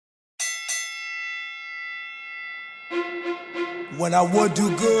When I would do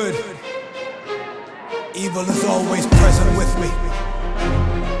good, evil is always present with me.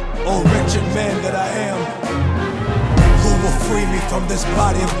 O wretched man that I am, who will free me from this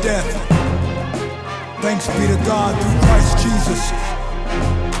body of death? Thanks be to God through Christ Jesus.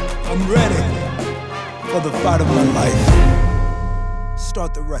 I'm ready for the fight of my life.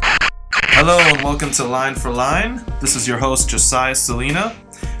 Start the record. Hello and welcome to Line for Line. This is your host Josiah Selena.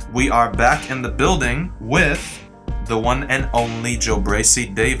 We are back in the building with the one and only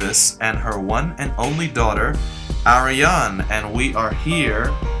Jobracy Davis and her one and only daughter, Ariane. And we are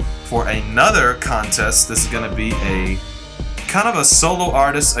here for another contest. This is going to be a kind of a solo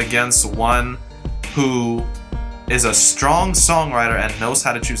artist against one who is a strong songwriter and knows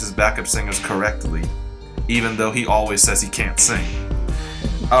how to choose his backup singers correctly, even though he always says he can't sing.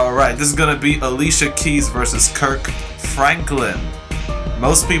 Alright, this is going to be Alicia Keys versus Kirk Franklin.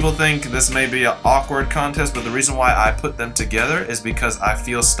 Most people think this may be an awkward contest, but the reason why I put them together is because I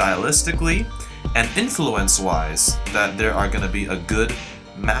feel stylistically and influence-wise that there are going to be a good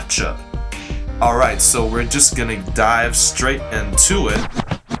matchup. Alright, so we're just going to dive straight into it.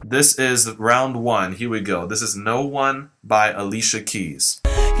 This is round one. Here we go. This is No One by Alicia Keys.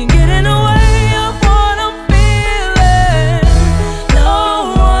 Can get in the way of what I'm feeling.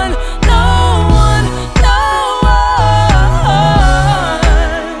 No one, no one, no one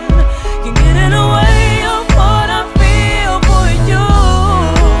can get in the way of what I feel for you.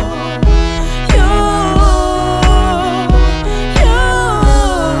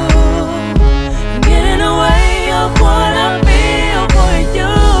 You get in the way of what I feel for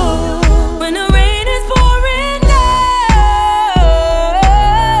you. When the rain is pouring down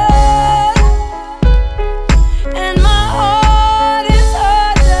and my heart is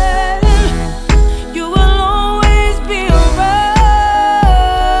hurting, you will always be around.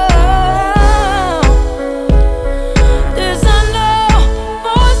 This I know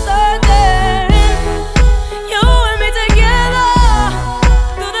for certain. You and me together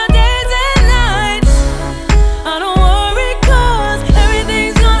through the days and nights. I don't worry 'cause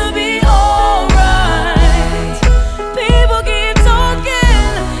everything's gonna be alright. People keep talking,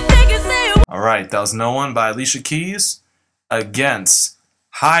 they can say Alright, that was No One by Alicia Keys against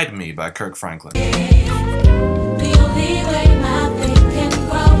Hide Me by Kirk Franklin. the only way my faith can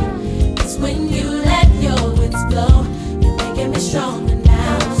grow is when you let your winds blow. You're making me stronger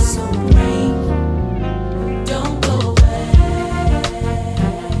now, so rain, don't go away.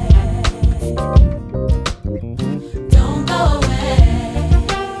 Don't go away.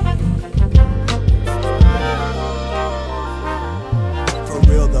 For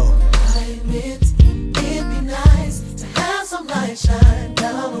real though. I admit it'd be nice to have some light shine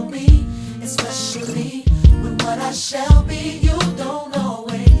down on me, especially when what I shall be you don't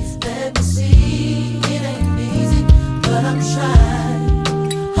always let me see. It ain't easy, but I'm trying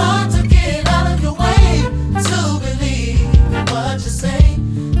hard to get out of your way to believe what you say,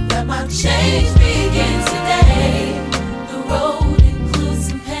 that my change begins today. The road includes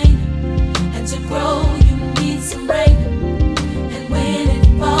some pain, and to grow you need some rain. And when it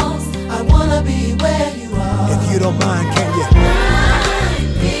falls, I wanna be where you are. If you don't mind, can you?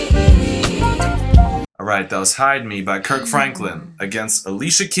 Alright, that was Hide Me by Kirk Franklin against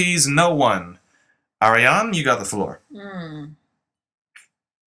Alicia Keys, No One. Ariane, you got the floor.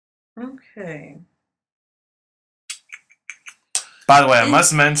 Okay. By the way, I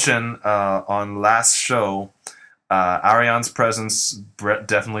must mention on last show, Ariane's presence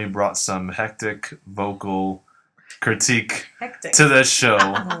definitely brought some hectic vocal critique Hectic. to this show,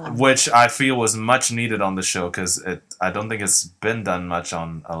 which I feel was much needed on the show because I don't think it's been done much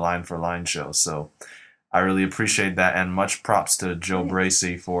on a Line for Line show. So I really appreciate that, and much props to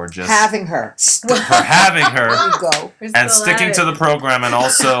Jobracy for just Having her. for having her There you go. We're and still sticking at to it. the program, and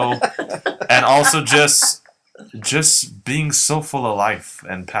also just being so full of life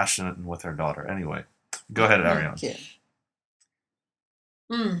and passionate with her daughter. Anyway, go ahead, Ariane. Yeah.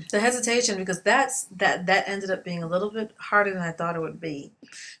 The hesitation, because that ended up being a little bit harder than I thought it would be,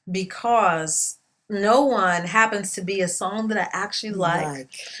 because No One happens to be a song that I actually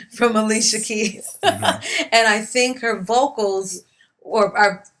like from Alicia Keys. And I think her vocals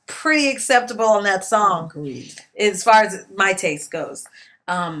are pretty acceptable on that song Agreed. as far as my taste goes.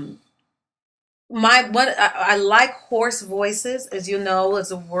 I like hoarse voices, as you know, as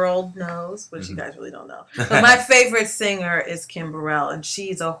the world knows, which you guys really don't know. But my favorite singer is Kim Burrell, and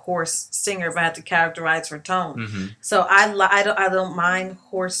she's a hoarse singer if I had to characterize her tone. So I don't mind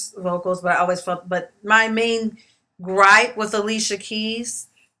hoarse vocals, but I always felt. But my main gripe with Alicia Keys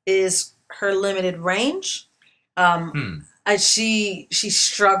is her limited range. she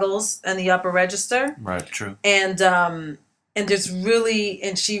struggles in the upper register, Right. True. and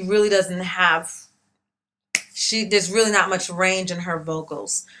she really doesn't have there's really not much range in her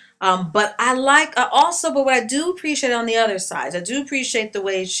vocals. But but what I do appreciate on the other side, I do appreciate the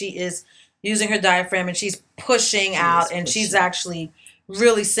way she is using her diaphragm and she's pushing out, and she's actually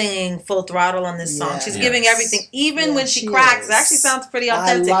really singing full throttle on this song. She's giving everything, even when she cracks. It actually sounds pretty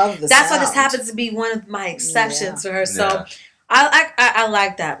authentic. I love the That's sound. why this happens to be one of my exceptions for her. So I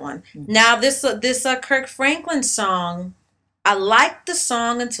like that one. Now this Kirk Franklin song, I liked the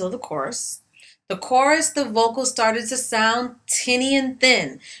song until the chorus. The chorus, the vocals started to sound tinny and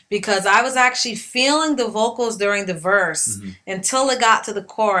thin because I was actually feeling the vocals during the verse until it got to the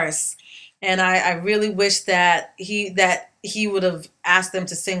chorus. And I really wish that he would have asked them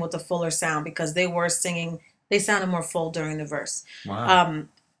to sing with a fuller sound, because they sounded more full during the verse. Wow.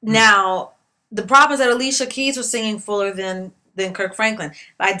 Now, the problem is that Alicia Keys was singing fuller than Kirk Franklin.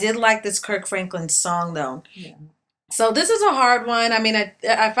 I did like this Kirk Franklin song, though. Yeah. So this is a hard one. I mean,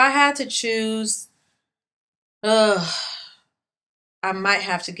 if I had to choose, I might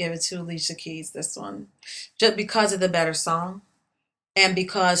have to give it to Alicia Keys, this one, just because of the better song, and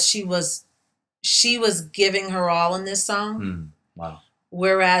because she was giving her all in this song. Wow.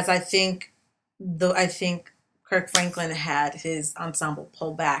 Whereas I think Kirk Franklin had his ensemble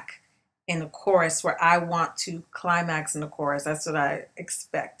pull back in the chorus, where I want to climax in the chorus. That's what I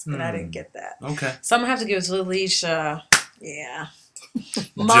expect, and I didn't get that. Okay. So I'm gonna have to give it to Alicia. Yeah.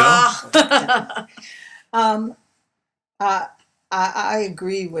 Ma. I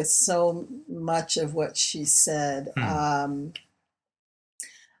agree with so much of what she said.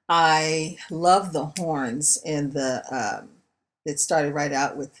 I love the horns in the. It started right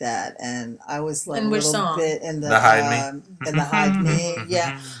out with that, and I was like a little bit in the Hide Me,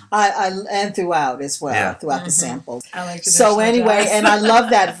 yeah. I and throughout as well, throughout the samples. I like so anyway, and I love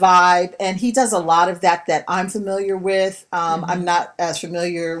that vibe, and he does a lot of that I'm familiar with. I'm not as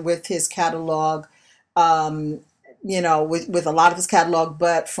familiar with his catalog, with a lot of his catalog,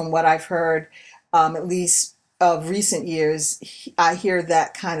 but from what I've heard, at least of recent years, I hear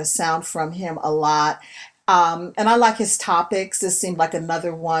that kind of sound from him a lot. And I like his topics. This seemed like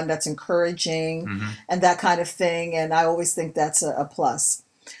another one that's encouraging and that kind of thing. And I always think that's a plus.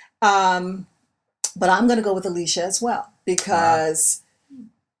 But I'm going to go with Alicia as well, because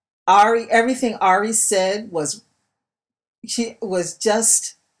everything Ari said was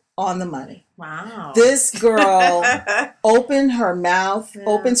just on the money. Wow. This girl opens her mouth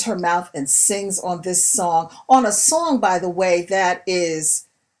and sings on this song. On a song, by the way, that is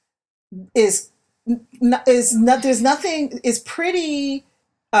pretty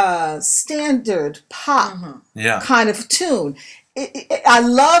standard pop kind of tune. I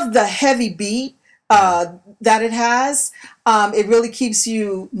love the heavy beat that it has. It really keeps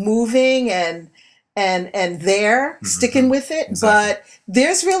you moving and there sticking with it. Exactly. But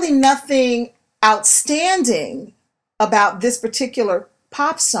there's really nothing outstanding about this particular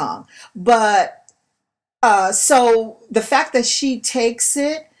pop song. But so the fact that she takes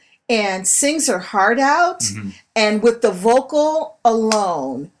it and sings her heart out, and with the vocal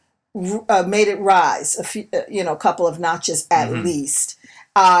alone, made it rise a couple of notches at least.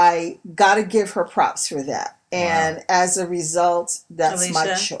 I gotta give her props for that, and as a result, that's Alicia.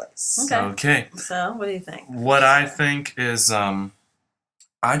 My choice. Okay. So, what do you think? What I think is,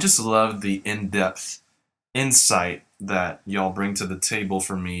 I just love the in-depth insight that y'all bring to the table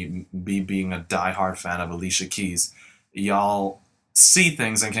for me. Being a diehard fan of Alicia Keys, y'all see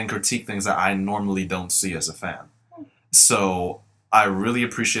things and can critique things that I normally don't see as a fan. So I really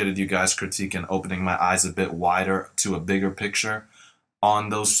appreciated you guys critiquing, opening my eyes a bit wider to a bigger picture on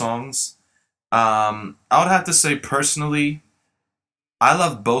those songs. I would have to say personally, I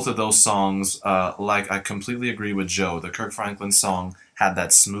love both of those songs. I completely agree with Joe. The Kirk Franklin song had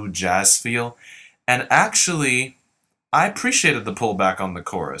that smooth jazz feel. And actually, I appreciated the pullback on the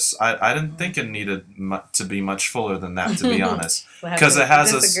chorus. I didn't think it needed to be much fuller than that, to be honest. Because it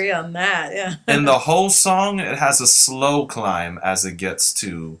has disagree on that, yeah. In the whole song, it has a slow climb as it gets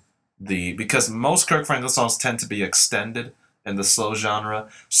to because most Kirk Franklin songs tend to be extended in the slow genre,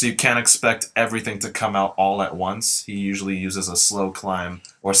 so you can't expect everything to come out all at once. He usually uses a slow climb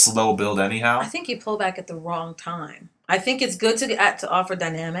or slow build anyhow. I think you pull back at the wrong time. I think it's good to offer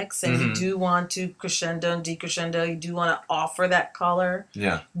dynamics, and you do want to crescendo and decrescendo. You do want to offer that color.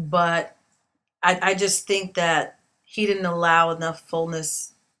 Yeah. But I just think that he didn't allow enough fullness.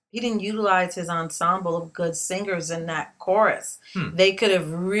 He didn't utilize his ensemble of good singers in that chorus. They could have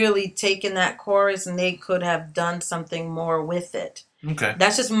really taken that chorus and they could have done something more with it. Okay.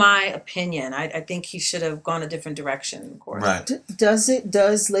 That's just my opinion. I think he should have gone a different direction, of course. Right.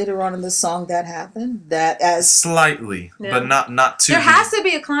 Does later on in the song that happen? That as slightly, but not too. There has to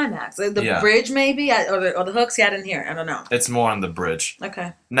be a climax. The bridge maybe, or the hooks. Yeah, I didn't hear. I don't know. It's more on the bridge.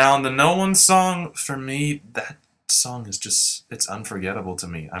 Okay. Now, on the No One song, for me, that song is just, it's unforgettable to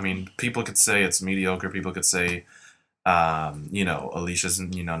me. I mean, people could say it's mediocre. People could say, Alicia's,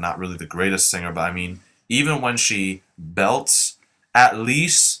 not really the greatest singer. But I mean, even when she belts, at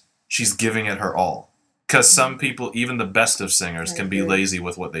least she's giving it her all. Because some people, even the best of singers, can be lazy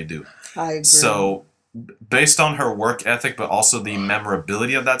with what they do. I agree. So, based on her work ethic, but also the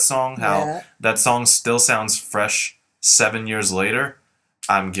memorability of that song, how that song still sounds fresh 7 years later,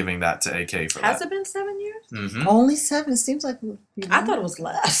 I'm giving that to AK for that. Has it been 7 years? Mm-hmm. Only 7. It seems like... I thought it was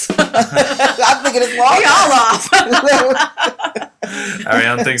less. I'm thinking it's long. We all off.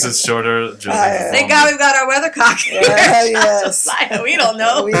 Ariane thinks it's shorter. Thank God we've got our weathercock here. Yes. We don't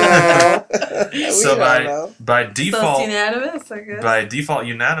know. We don't know. So by default... So it's unanimous, I guess. By default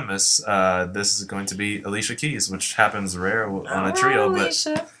unanimous, this is going to be Alicia Keys, which happens rare on a trio.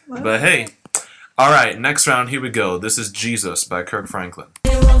 Alicia. But hey... Alright, next round, here we go. This is Jesus by Kirk Franklin.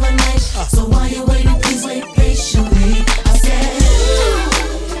 So while you're waiting, please wait patiently. I said,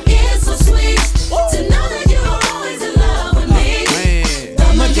 it's so sweet to know that you're always in love with me.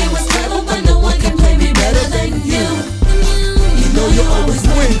 My game was clever, but no one can play me better than you. You know you always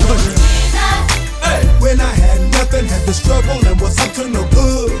win, hey, when I had nothing, had the struggle, and was up to no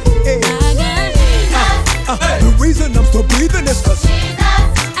good. Hey. The reason I'm still breathing is 'cause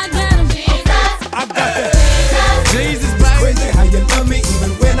I got that. Jesus, it's crazy how you love me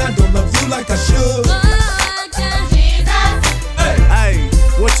even when I don't love you like I should. Hey,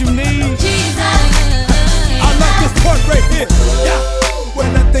 what you need? I like this part right here. Yeah.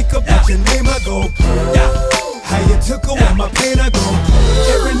 When I think about your name, I go. Yeah. How you took away my pain, I go.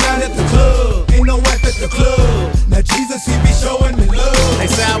 Every night at the club, ain't no wife at the club. Now Jesus, he be showing me love. They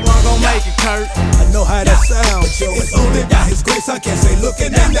say I wasn't gonna make it, Kirk. I know how that sounds. It's only by His grace I can't say look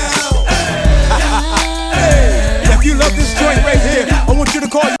at me now. Hey, if you love this joint right here, I want you to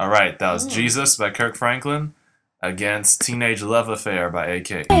call. Alright, that was Jesus by Kirk Franklin against Teenage Love Affair by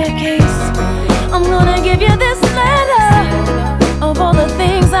AK. I'm gonna give you this letter of all the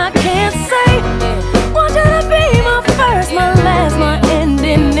things I can't say. Want you to be my first, my last, my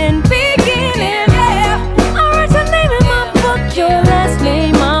ending and beginning. Yeah, I write your name in my book, your last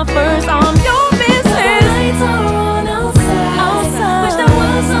name, my first. I'm your business. Lights are on outside. Wish there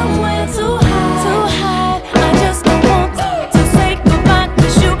was somewhere to hide. I just don't want to say goodbye to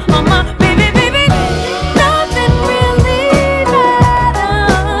you, oh my baby. Nothing really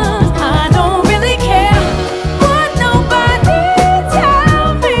matters. I don't really care what nobody tell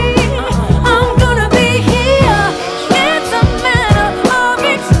me. I'm gonna be here. It's a matter of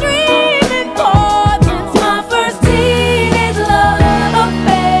extreme importance. My first teenage love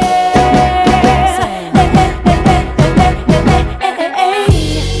affair.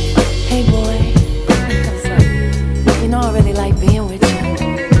 Hey boy, you know I really like being with you.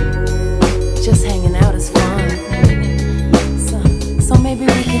 Just hanging out is fun. So maybe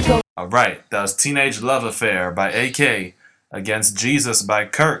we could go. Alright, that was Teenage Love Affair by AK against Jesus by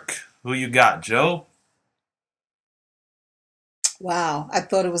Kirk. Who you got, Joe? Wow, I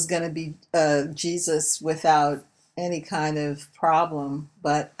thought it was going to be Jesus without any kind of problem,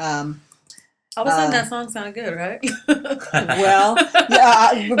 but All of a sudden, that song sounded good, right? well,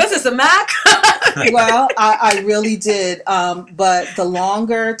 yeah, Was this a Mac? well, I really did. But the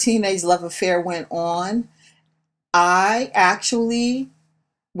longer Teenage Love Affair went on, I actually,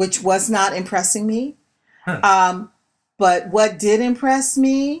 which was not impressing me, but what did impress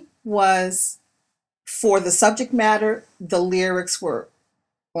me was, for the subject matter, the lyrics were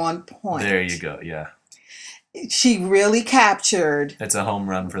on point. There you go, yeah. She really captured. It's a home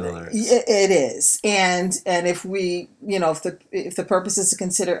run for the lyrics. It is, and if we, if the purpose is to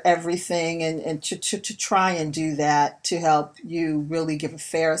consider everything and to try and do that to help you really give a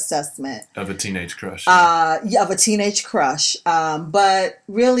fair assessment Of a teenage crush. of a teenage crush, but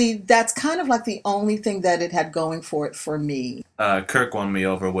really that's kind of like the only thing that it had going for it for me. Kirk won me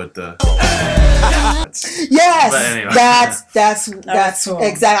over with the... Yes, But anyway. that's cool.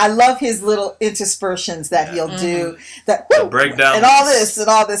 exactly. I love his little interspersions that he'll do. That The breakdown and all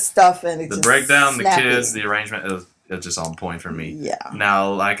this stuff, and The just breakdown, the snappy. kids, the arrangement, it's just on point for me. Yeah.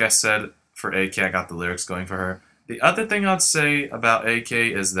 Now, like I said, for AK, I got the lyrics going for her. The other thing I'd say about AK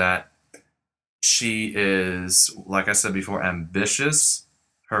is that she is, like I said before, ambitious,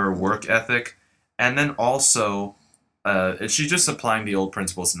 her work ethic, and then also she's just applying the old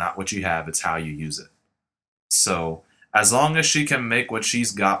principles, not what you have, it's how you use it. So as long as she can make what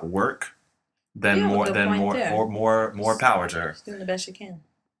she's got work, then more power to her. She's doing the best she can.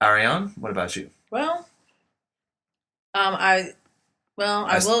 Ariane, what about you? Well, I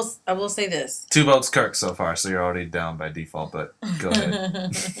will say this. 2 votes Kirk so far, so you're already down by default, but go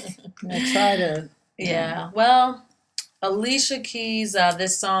ahead. I try to. Yeah. Well, Alicia Keys,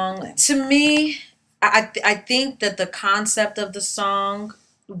 this song, to me, I think that the concept of the song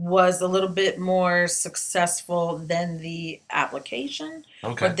was a little bit more successful than the application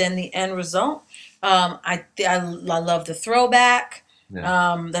or than the end result. I love the throwback.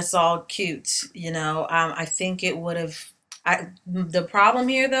 Yeah. That's all cute, you know. I think it would have. The problem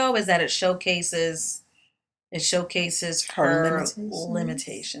here, though, is that it showcases her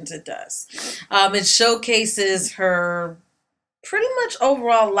limitations. It does. It showcases her pretty much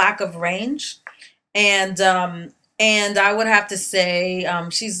overall lack of range, and I would have to say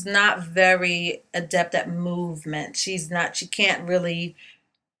she's not very adept at movement. She's not as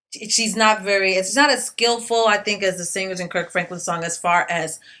skillful, I think, as the singers in Kirk Franklin's song as far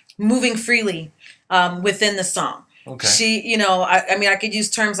as moving freely within the song. Okay. She, I could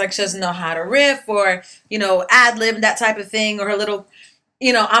use terms like she doesn't know how to riff or, ad lib, that type of thing, or her little,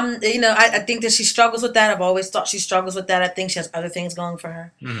 I think that she struggles with that. I've always thought she struggles with that. I think she has other things going for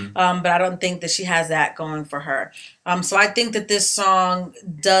her. Mm-hmm. But I don't think that she has that going for her. So I think that this song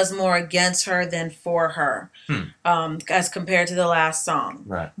does more against her than for her, as compared to the last song.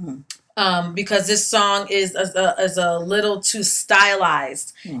 Right. Because this song is a little too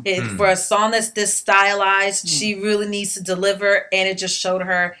stylized. For a song that's this stylized, she really needs to deliver, and it just showed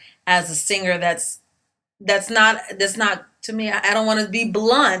her as a singer that's not to me. I don't want to be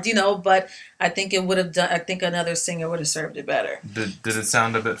blunt, but I think it would have done. I think another singer would have served it better. Did it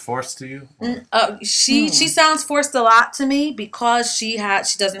sound a bit forced to you? She sounds forced a lot to me because she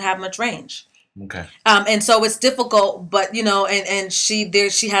doesn't have much range. Okay. And so it's difficult, but and she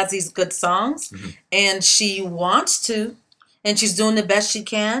has these good songs, and she wants to, and she's doing the best she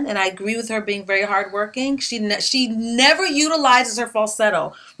can. And I agree with her being very hardworking. She never utilizes her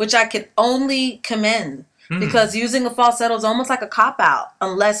falsetto, which I could only commend. Because using a falsetto is almost like a cop-out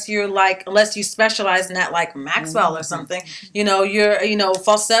unless you specialize in that, like Maxwell or something.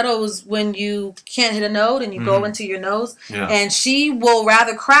 Falsetto is when you can't hit a note and you go into your nose. Yeah. And she will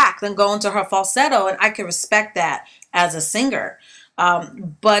rather crack than go into her falsetto, and I can respect that as a singer.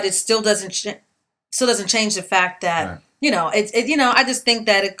 But it still doesn't change the fact that I just think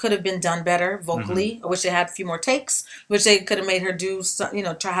that it could have been done better vocally. I wish they had a few more takes. Wish they could have made her do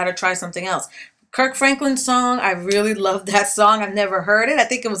try something else. Kirk Franklin's song, I really loved that song. I've never heard it. I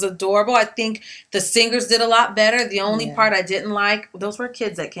think it was adorable. I think the singers did a lot better. The only part I didn't like, those were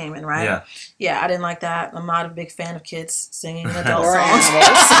kids that came in, right? Yeah. Yeah, I didn't like that. I'm not a big fan of kids singing adult songs.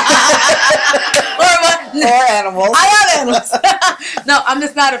 Or animals. I love animals. No, I'm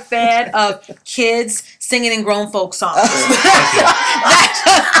just not a fan of kids singing in grown folk songs.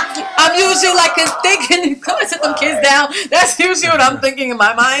 I'm usually thinking, come on, sit them kids down. That's usually what I'm thinking in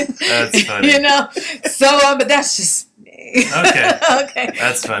my mind. That's funny. So, but that's just me. Okay. Okay.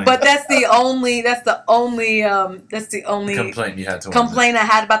 That's funny. But that's the only complaint you had to complaint I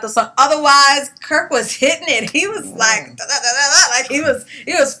had about the song. Otherwise, Kirk was hitting it. He was like he was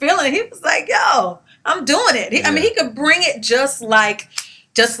feeling it. He was like, yo, I'm doing it. He could bring it just like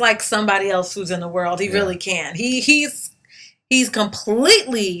somebody else who's in the world. He really can. He's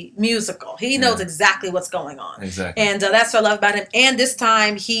completely musical. He knows exactly what's going on. Exactly. And that's what I love about him. And this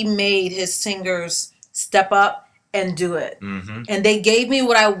time he made his singers step up and do it. Mm-hmm. And they gave me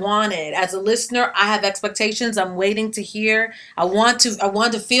what I wanted. As a listener, I have expectations. I'm waiting to hear. I want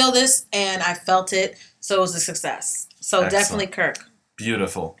to feel this, and I felt it. So it was a success. So excellent. Definitely Kirk.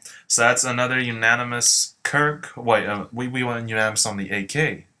 Beautiful. So that's another unanimous Kirk. Wait, we went unanimous on the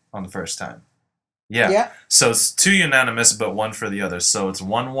AK on the first time. Yeah. So it's 2 unanimous, but 1 for the other. So it's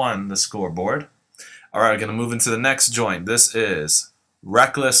 1-1, the scoreboard. All right, we're going to move into the next joint. This is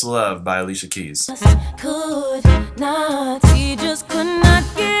Reckless Love by Alicia Keys. Could not, he just could not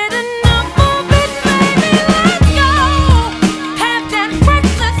get enough of it, baby. Let's go. Have that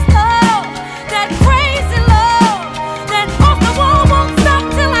reckless love, that crazy love, that off the wall won't stop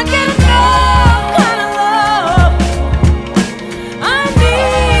till I get enough kind of love. I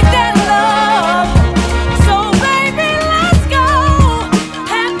need that love. So baby, let's go.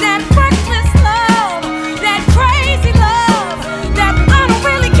 Have that reckless love, that crazy love, that I don't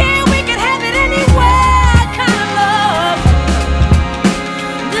really care, we can have it anywhere kind of love.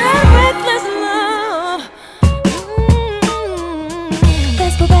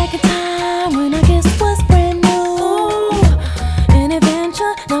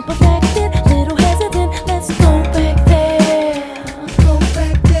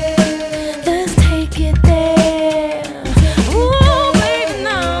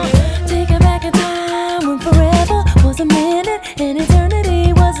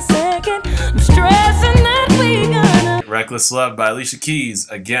 Reckless Love by Alicia Keys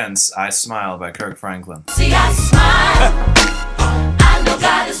against I Smile by Kirk Franklin. See, I smile. I know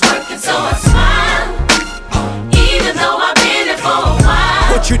God is working, so I smile. Even though I've been here for a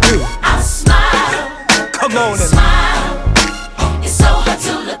while. What you do? I smile. Come on and smile. It's so hard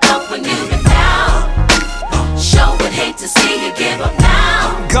to look up when you've been down. Sure would hate to see you give up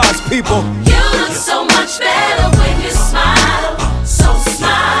now. God's people. You look so much better when you smile. So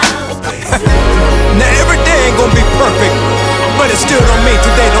smile. Now every day ain't gonna be perfect, but it still don't mean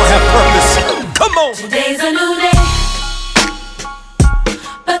today don't have purpose. Come on. Today's a new day,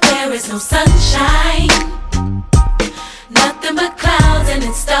 but there is no sunshine. Nothing but clouds and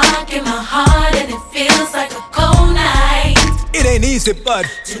it's dark in my heart and it feels like a cold night. It ain't easy, but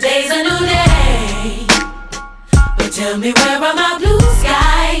today's a new day. But tell me, where are my blue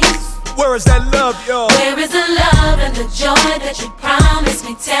skies? where is that love, y'all? Where is the love and the joy that you promised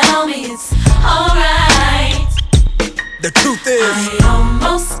me? Tell me it's alright. The truth is, I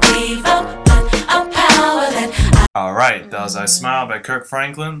almost gave up, but a power that Alright, that was I Smile by Kirk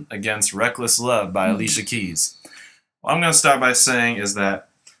Franklin against Reckless Love by Alicia Keys. What I'm going to start by saying is that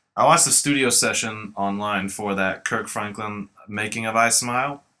I watched the studio session online for that Kirk Franklin making of I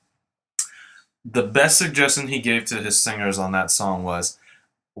Smile. The best suggestion he gave to his singers on that song was,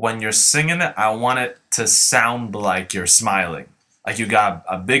 when you're singing it, I want it to sound like you're smiling. Like you got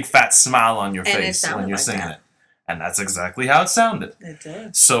a big fat smile on your face when you're singing it. And that's exactly how it sounded. It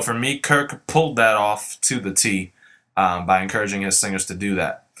did. So for me, Kirk pulled that off to the T by encouraging his singers to do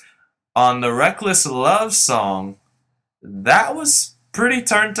that. On the Reckless Love song, that was pretty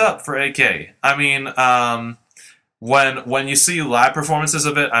turned up for AK. I mean, when you see live performances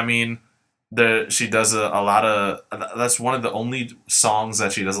of it, I mean, she does a lot of. That's one of the only songs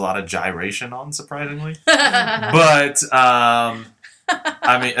that she does a lot of gyration on, surprisingly. But I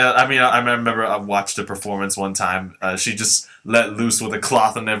remember I watched a performance one time. She just let loose with a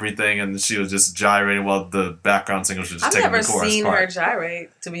cloth and everything, and she was just gyrating while the background singers were just taking the chorus part. I've never seen her gyrate,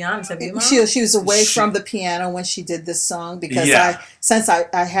 to be honest. Have you, Mom? She was away from the piano when she did this song because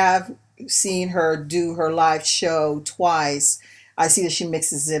I have seen her do her live show twice. I see that she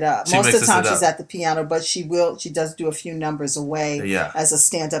mixes it up. Most of the time she's at the piano, but she does do a few numbers away as a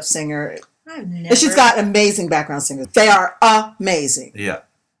stand-up singer. And she's got amazing background singers. They are amazing. Yeah.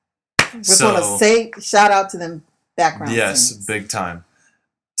 Just want to say shout out to them background singers. Yes, big time.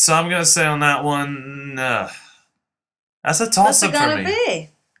 So I'm going to say on that one, that's a toss-up for me.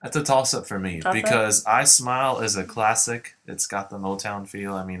 That's a toss-up for me because I Smile is a classic. It's got the Motown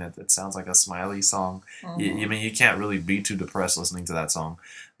feel. I mean, it sounds like a smiley song. Mm-hmm. You can't really be too depressed listening to that song.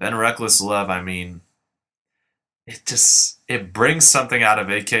 Then Reckless Love, I mean, it brings something out of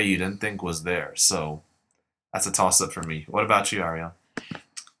AK you didn't think was there. So that's a toss-up for me. What about you, Ariel?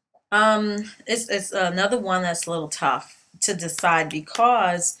 It's another one that's a little tough to decide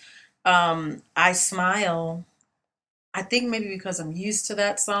because I Smile, I think maybe because I'm used to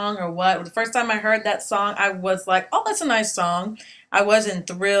that song or what. The first time I heard that song, I was like, oh, that's a nice song. I wasn't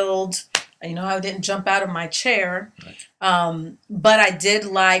thrilled. I didn't jump out of my chair. Right. But I did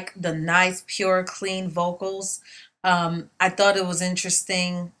like the nice, pure, clean vocals. I thought it was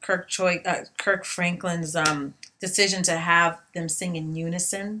interesting, Kirk Franklin's decision to have them sing in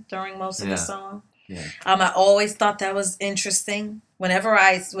unison during most of the song. Yeah. I always thought that was interesting. Whenever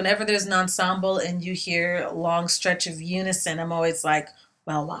there's an ensemble and you hear a long stretch of unison, I'm always like,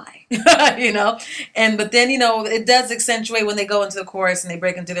 well, why? But then, it does accentuate when they go into the chorus and they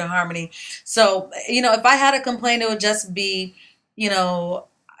break into their harmony. So, if I had a complaint, it would just be, I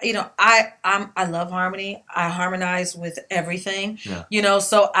love harmony. I harmonize with everything,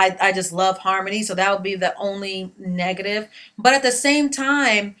 so I just love harmony. So that would be the only negative. But at the same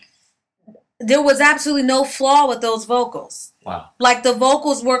time, there was absolutely no flaw with those vocals. Wow. Like the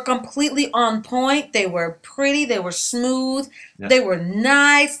vocals were completely on point. They were pretty. They were smooth. Yep. They were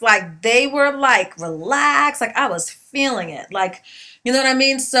nice. Like they were like relaxed. Like I was feeling it. Like, you know what I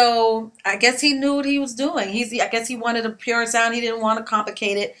mean? So I guess he knew what he was doing. I guess he wanted a pure sound. He didn't want to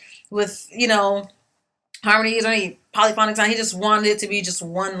complicate it with, harmonies or any polyphonic sound. He just wanted it to be just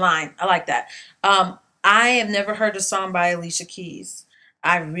one line. I like that. I have never heard a song by Alicia Keys.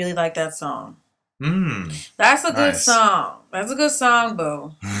 I really like that song. That's a good song. That's a good song,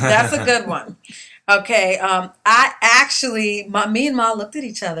 boo. That's a good one. Okay. Me and Ma looked at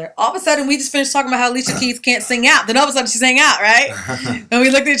each other. All of a sudden, we just finished talking about how Alicia Keys can't sing out. Then all of a sudden, she sang out, right? And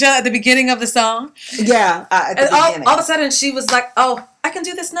we looked at each other at the beginning of the song. Yeah. All of a sudden, she was like, "Oh, I can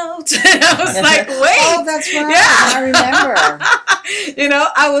do this note. And I was like, wait. Oh, that's right. Yeah. I remember.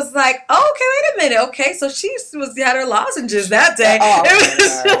 I was like, oh, okay, wait a minute. Okay, so she had her lozenges that day.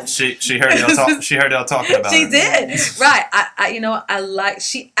 She heard y'all She heard y'all talking about it. She did. Right.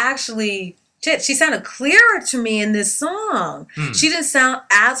 She sounded clearer to me in this song. She didn't sound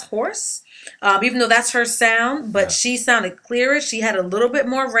as hoarse. Even though that's her sound, but she sounded clearer. She had a little bit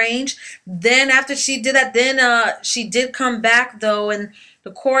more range. Then after she did that, she did come back though, and the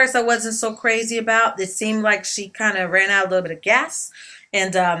chorus I wasn't so crazy about. It seemed like she kind of ran out a little bit of gas.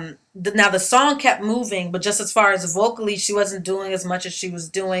 And now the song kept moving, but just as far as vocally, she wasn't doing as much as she was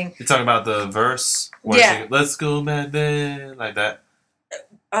doing. You're talking about the verse? Where let's go back there, like that.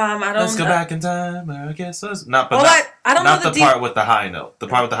 I don't. Let's go back in time. I guess I don't know not the part with the high note. The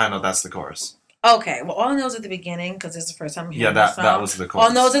part with the high note, that's the chorus. Okay, well, all I know is at the beginning, because it's the first time I'm hearing that was the chorus.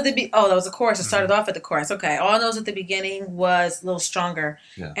 All I know is that that was the chorus. It started off at the chorus. Okay, all I know is at the beginning was a little stronger,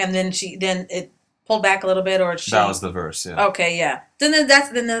 and then it pulled back a little bit, or that was the verse. Yeah. Okay, yeah. Then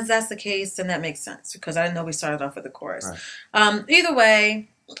that's the case, then that makes sense because I didn't know we started off with the chorus. Right. Either way,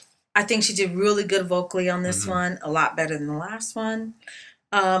 I think she did really good vocally on this one, a lot better than the last one.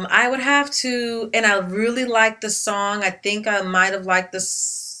 I would have to, and I really like the song. I think I might have liked the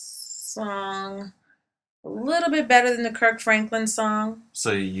song a little bit better than the Kirk Franklin song.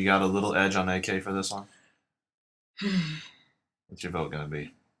 So you got a little edge on AK for this one? What's your vote going to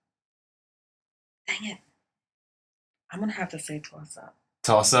be? Dang it. I'm going to have to say toss up.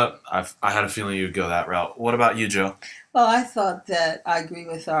 Toss up? I had a feeling you'd go that route. What about you, Joe? Well, I thought that I agree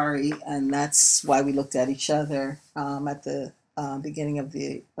with Ari, and that's why we looked at each other at the beginning of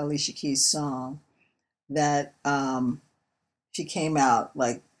the Alicia Keys song, that she came out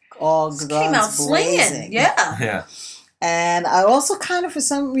like all guns blazing. Yeah. And I also kind of, for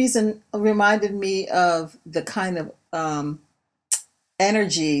some reason, reminded me of the kind of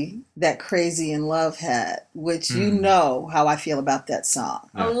energy that Crazy in Love had, which you know how I feel about that song.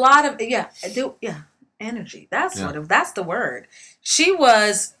 A lot of energy. That's the word.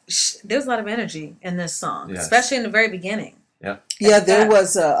 There's a lot of energy in this song, especially in the very beginning. Yeah, there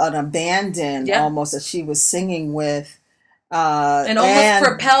was an abandon almost that she was singing with. And almost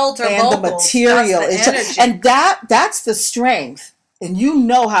propelled her vocals. And the material. And that's the strength. And you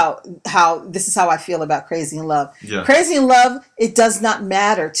know how this is how I feel about Crazy in Love. Yeah. Crazy in Love, it does not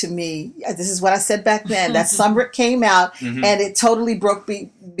matter to me. This is what I said back then. That summer it came out and it totally broke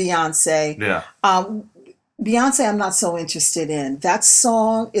Beyonce. Yeah. Beyonce, I'm not so interested in. That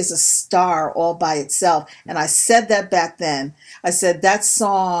song is a star all by itself. And I said that back then. I said that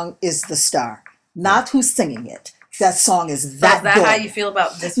song is the star, not who's singing it. That song is that Is that good. How you feel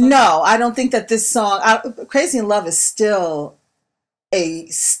about this one? No, I don't think that this song, Crazy in Love, is still a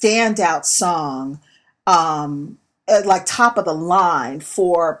standout song, like top of the line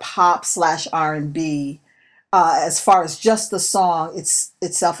for pop / R&B, as far as just the song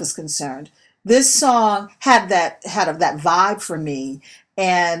itself is concerned. This song had that vibe for me,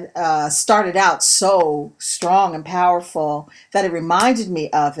 and started out so strong and powerful that it reminded me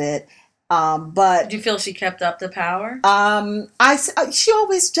of it. But do you feel she kept up the power? She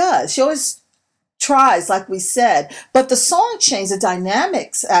always does. She always tries, like we said. But the song changed the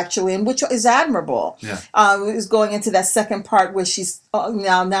dynamics, actually, and which is admirable. Yeah. It was going into that second part where she's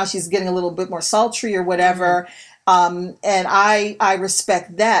now she's getting a little bit more sultry or whatever. And I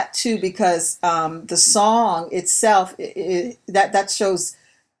respect that too, because the song itself that shows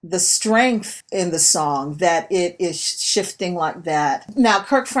the strength in the song, that it is shifting like that. Now,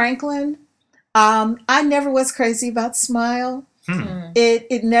 Kirk Franklin, I never was crazy about Smile.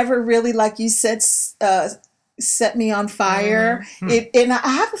 It never really, like you said, set me on fire. And I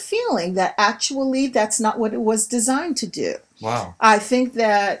have a feeling that actually that's not what it was designed to do. Wow. I think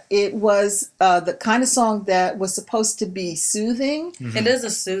that it was the kind of song that was supposed to be soothing. It is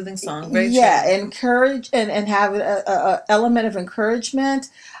a soothing song. Very true. Encourage and have a element of encouragement,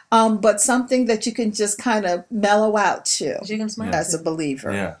 but something that you can just kind of mellow out to. You can smile as a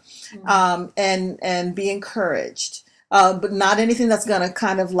believer. Yeah. And be encouraged. But not anything that's going to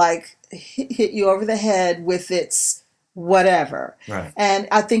kind of like hit you over the head with its whatever. Right. And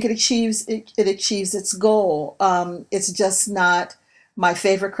I think it achieves its goal. It's just not my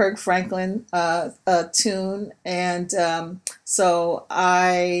favorite Kirk Franklin tune. And so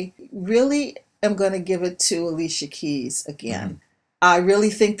I really am going to give it to Alicia Keys again. I really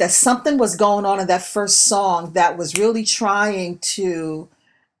think that something was going on in that first song that was really trying to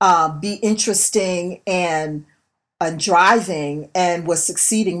be interesting and driving, and was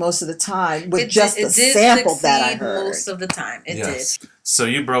succeeding most of the time with just the sample that I heard. Most of the time, it did. So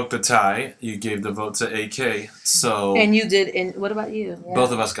you broke the tie. You gave the vote to AK. So And you did. And what about you?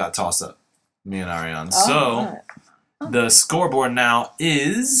 both of us got tossed up. Me and Ariane. The scoreboard now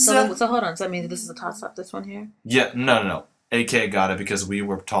is. So hold on. So that means this is a toss up. This one here. Yeah. No. AK got it because we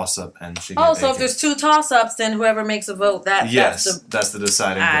were toss up and she. Oh, so AK. if there's 2 toss ups, then whoever makes a vote, that's the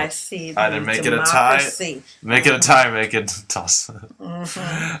deciding vote. I see. Either make it a tie, make it toss.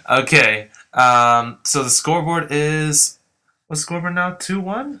 Okay. So the scoreboard is. What's the scoreboard now?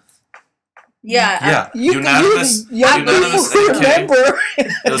 2-1. Yeah. Unanimous. Unanimous AK.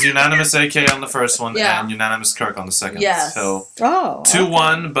 It was unanimous AK on the first one and unanimous Kirk on the second. Yes. So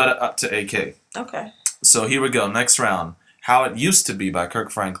 2-1, but up to AK. Okay. So here we go. Next round. How It Used to Be by Kirk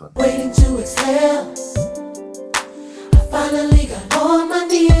Franklin. Waiting to exhale. I finally got on my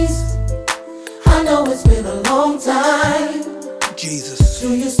knees. I know it's been a long time. Jesus.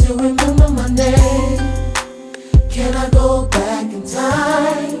 Do you still remember my name? Can I go back in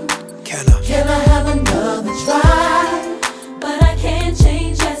time? Can I have another try? But I can't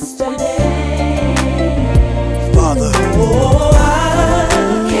change yesterday. Father. Oh,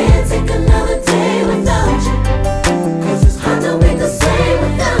 I can't take another day without you. 'Cause it's hard to be the same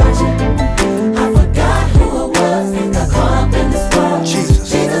without you. I forgot who I was, got caught up in this world.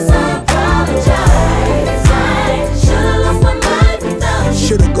 Jesus, I apologize. I should've lost my mind without you.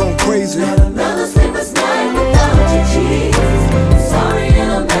 Should've gone crazy. Not another sleepless night without you, Jesus. I'm sorry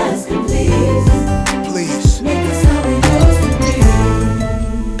and I'm asking, please. Please. Make us how we used to be.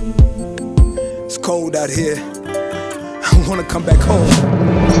 It's cold out here. I wanna come back home. I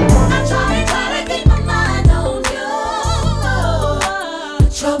try to keep my mind on you.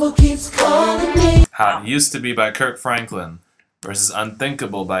 The trouble keeps calling me. How It Used to Be by Kirk Franklin versus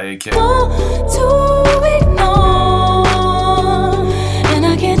Unthinkable by AK. To ignore, and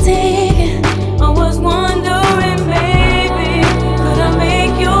I can't take it. I was wondering, maybe could I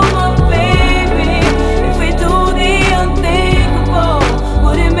make you my baby? If we do the unthinkable,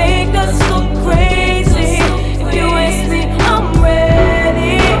 would it make us look crazy? If you ask me, I'm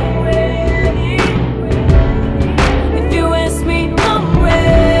ready. If you ask me, I'm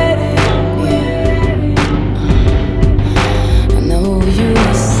ready. I know you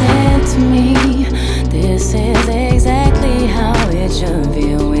said to me, this is exactly how it should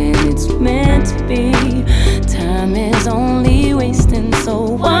feel when it's meant to be. Time is only wasting,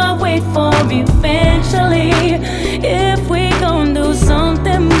 so I wait for eventually. If we gon' do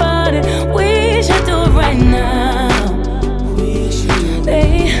something about it, we should do it right now.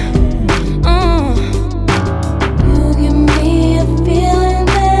 You give me a feeling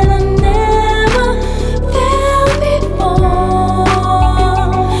that I never felt before,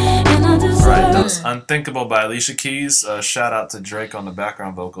 and I deserve. Right, that was Unthinkable by Alicia Keys. Shout out to Drake on the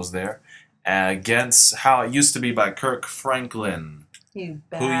background vocals there. Against How It Used to Be by Kirk Franklin. You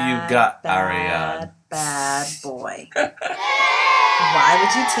bad, Who you got, Ariane? Bad boy. Why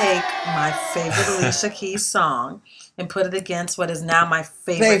would you take my favorite Alicia Keys song and put it against what is now my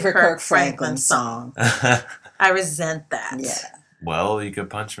favorite Kirk Franklin song? I resent that. Yeah. Well, you could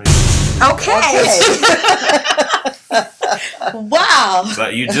punch me. Okay. Wow.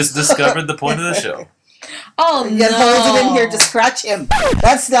 But you just discovered the point of the show. Oh, You no. hold it in here to scratch him.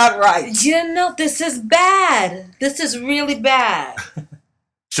 That's not right. You know, this is bad. This is really bad.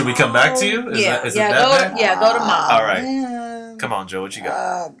 Should we come back to you? Is that bad? Go to mom. All right. Man. Come on, Joe. What you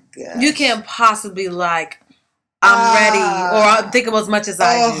got? Oh, God. You can't possibly I'm ready or Unthinkable as much as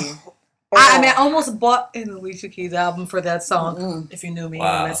I do. I mean, I almost bought an Alicia Keys album for that song. If you knew me,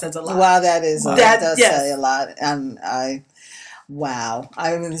 Wow. that says a lot. Wow, that is Wow. that does Yes. say a lot, and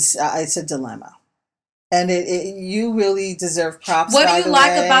it's a dilemma, and you really deserve props. What by do you the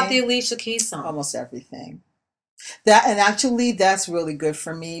like way. about the Alicia Keys song? Almost everything. Actually that's really good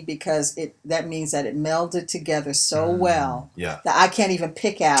for me because that means that it melded together so well Yeah. that I can't even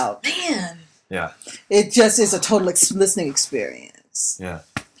pick out. Man. Yeah. It just is a total listening experience. Yeah.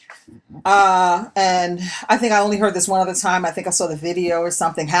 And I think I only heard this one other time. I think I saw the video or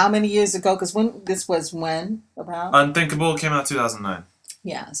something. How many years ago? Because about? Unthinkable came out 2009.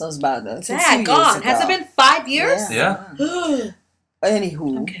 Yeah, so it's about a few Dad, years gone. ago. Has it been 5 years? Yeah.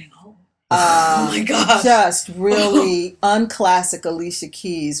 Anywho, I'm getting old. Oh my God. just really unclassic Alicia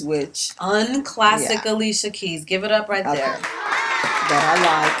Keys, which Unclassic Alicia Keys. Give it up right there. that I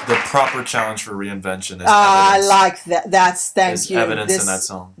like. The proper challenge for reinvention is I evidence. like that. Thank There's you. evidence in that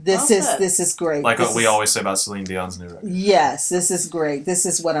song. This is great. Like This what we is- always say about Celine Dion's new record. Yes, this is great. This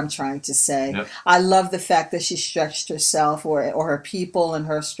is what I'm trying to say. Yep. I love the fact that she stretched herself or her people and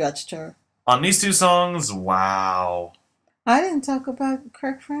her stretched her. On these two songs, wow. I didn't talk about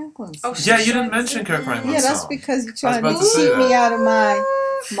Kirk Franklin's. Oh, Yeah, you didn't mention Kirk Franklin's Yeah, that's song. because you're trying about to to say keep me that. out of my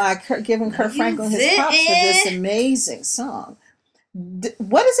giving Kirk Franklin his props for this amazing song.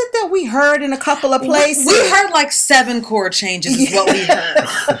 What is it that we heard in a couple of places? We heard like 7 chord changes is what we heard.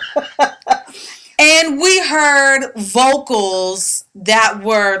 And we heard vocals that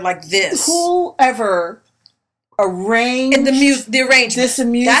were like this. Whoever arranged and the arrangement.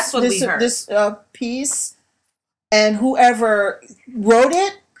 That's what we heard. This piece, and whoever wrote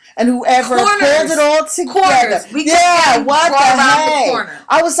it, and whoever pulled it all together. What the heck?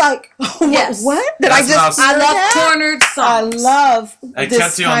 I was like, what? I love cornered songs. I love it.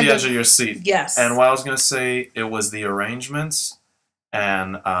 Kept you on the edge of your seat. Yes. And what I was going to say, it was the arrangements,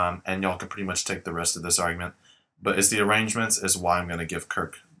 and y'all can pretty much take the rest of this argument, but it's the arrangements is why I'm going to give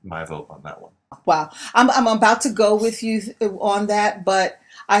Kirk my vote on that one. Wow. I'm about to go with you on that, but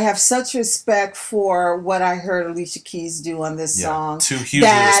I have such respect for what I heard Alicia Keys do on this song. 2 hugely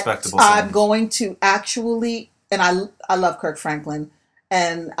respectable songs. I'm going to actually, and I love Kirk Franklin,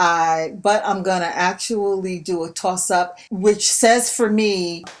 but I'm going to actually do a toss-up, which says for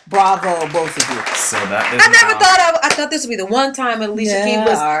me, bravo, both of you. So that is I thought this would be the one time Alicia Keys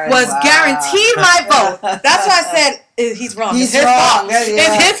was guaranteed my vote. That's why I said he's wrong. He's wrong.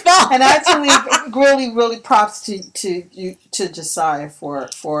 It's his fault. And actually, really, really props to Josiah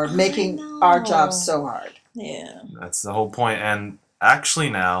for making our job so hard. Yeah. That's the whole point. And actually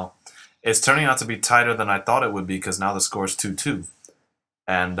now, it's turning out to be tighter than I thought it would be because now the score is 2-2.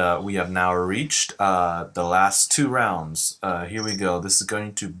 And we have now reached the last 2 rounds. Here we go. This is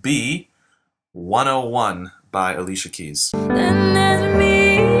going to be 101 by Alicia Keys. Then there's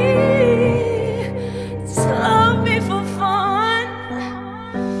me, just love me for fun.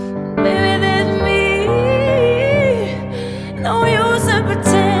 Baby, there's me, no use in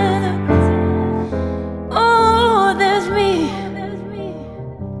pretending. Oh, there's me,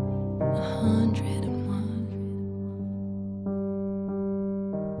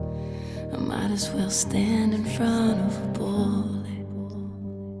 101. I might as well stand in front of a bullet.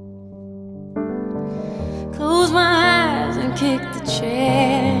 Close my eyes and kick the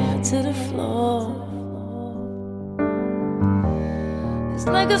chair to the floor. It's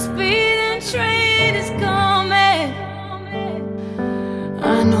like a speeding train is coming.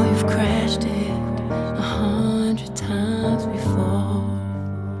 I know you've crashed it 100 times before.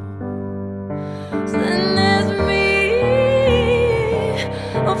 So then there's me,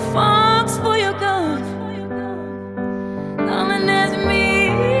 a fox for your gun. Darling, there's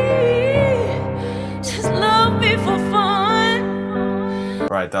me.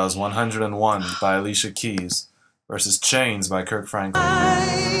 Right, that was 101 by Alicia Keys versus Chains by Kirk Franklin.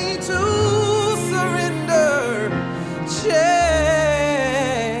 I to surrender chains,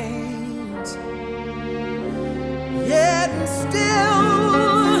 yet and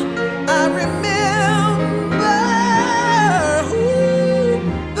still I remember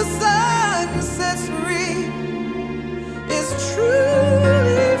who the sun sets free is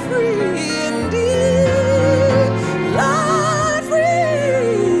truly free indeed. Lord, free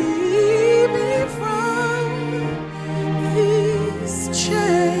me from these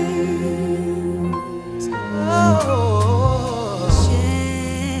chains. Oh,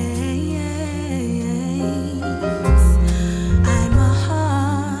 chains. I'm a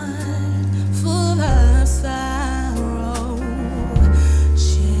heart full of sorrow.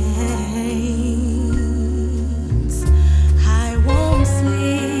 Chains. I won't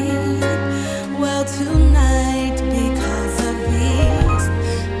sleep well tonight because of these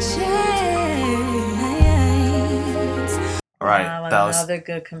chains. All right, that was another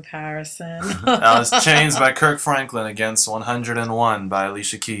good comparison. that was Chains by Kirk Franklin against 101 by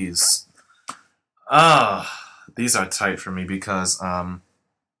Alicia Keys. These are tight for me because,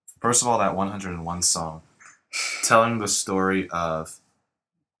 first of all, that 101 song, telling the story of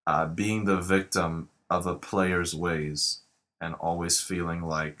being the victim of a player's ways and always feeling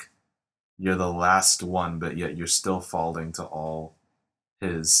like you're the last one, but yet you're still falling to all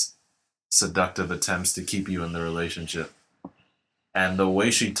his seductive attempts to keep you in the relationship. And the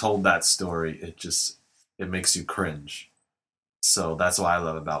way she told that story, it makes you cringe. So that's what I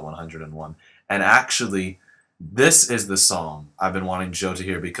love about 101. And actually, this is the song I've been wanting Joe to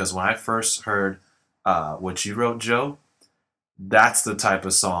hear because when I first heard what you wrote, Joe, that's the type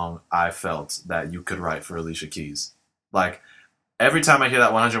of song I felt that you could write for Alicia Keys. Like, every time I hear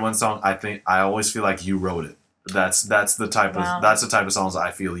that 101 song, I always feel like you wrote it. That's the type of songs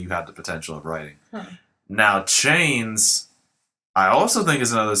I feel you had the potential of writing. Now, Chains, I also think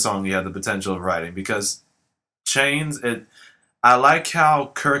is another song you had the potential of writing because Chains, I like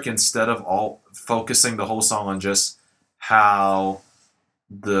how Kirk, instead of all focusing the whole song on just how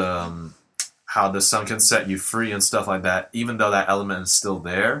the sun can set you free and stuff like that, even though that element is still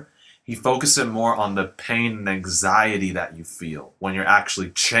there, he focuses more on the pain and anxiety that you feel when you're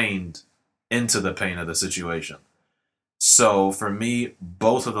actually chained into the pain of the situation. So for me,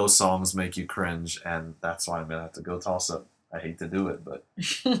 both of those songs make you cringe, and that's why I'm gonna have to go toss up. I hate to do it, but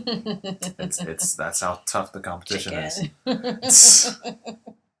it's that's how tough the competition is.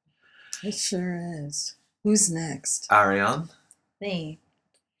 It sure is. Who's next? Ariane? Me.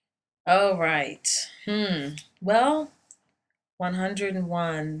 All right. Well,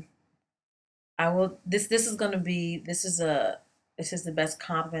 101. I will. This is gonna be. This is the best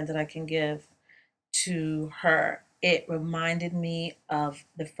compliment that I can give to her. It reminded me of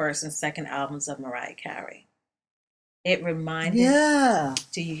the first and second albums of Mariah Carey. It reminded. Yeah.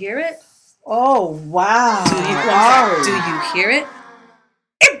 Do you hear it? Oh wow. Do you hear it?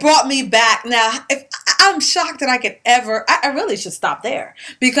 It brought me back. Now, if I'm shocked that I could ever. I really should stop there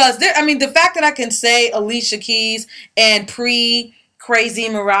because there. I mean, the fact that I can say Alicia Keys and pre-Crazy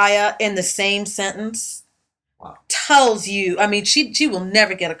Mariah in the same sentence tells you. I mean, she will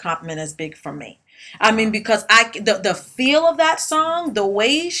never get a compliment as big from me. I mean, because the feel of that song, the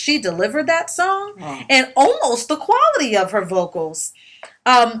way she delivered that song, and almost the quality of her vocals.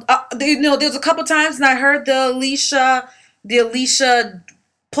 There's a couple times and I heard the Alicia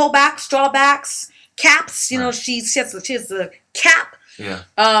pullbacks, drawbacks, caps. She has a cap. Yeah.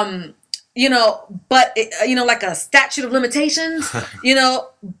 But like a statute of limitations.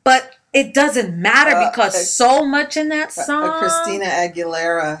 But it doesn't matter because so much in that song. A Christina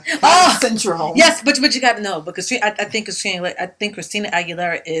Aguilera syndrome. Yes, but you got to know because I think Christina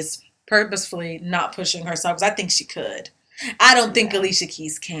Aguilera is purposefully not pushing herself because I think she could. I don't think Alicia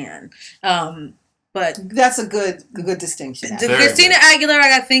Keys can. But that's a good distinction. Christina Aguilera,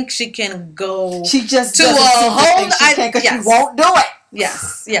 I think she can go. She just to a whole. She won't do it.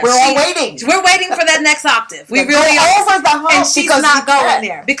 Yes. We're all waiting. We're waiting for that next octave. We really are. Over the hump, and she's not going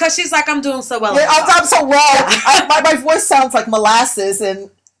there because she's like, I'm doing so well. Yeah, I'm so well. My voice sounds like molasses,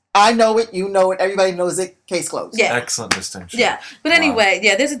 and I know it. You know it. Everybody knows it. Case closed. Yeah. Excellent distinction. Yeah. But anyway,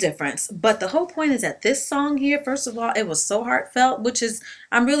 there's a difference. But the whole point is that this song here, first of all, it was so heartfelt, which is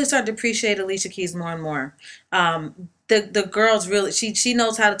I'm really starting to appreciate Alicia Keys more and more. The girl's really she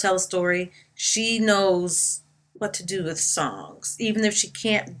knows how to tell a story. She knows what to do with songs. Even if she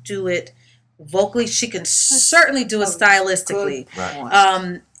can't do it vocally, she can certainly do it stylistically.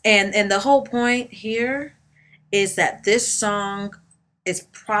 Right. And the whole point here is that this song is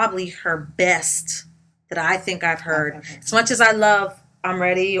probably her best that I think I've heard. As much as I love I'm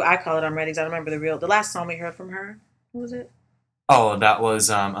Ready, I call it I'm Ready because I don't remember the last song we heard from her. What was it? Oh, that was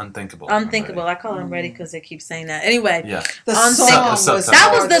Unthinkable. Unthinkable. I call it I'm Ready because they keep saying that. Anyway, yeah. That was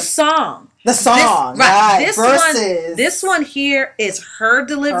the song. The song, This one here is her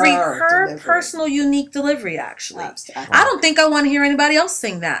delivery, her personal unique delivery. Actually, I don't think I want to hear anybody else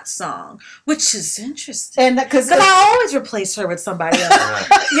sing that song, which is interesting. And because I always replace her with somebody else,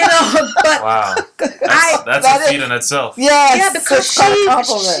 But wow, that's a feat in itself. Yes, yeah, because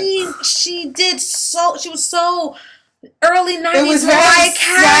she did so. She was so. Early 90s it was very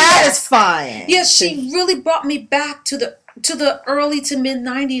satisfying. Yes, she really brought me back to the early to mid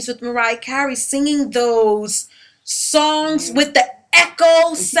 90s with Mariah Carey singing those songs with the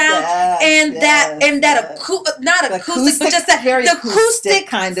echo sound not acoustic, but just that the acoustic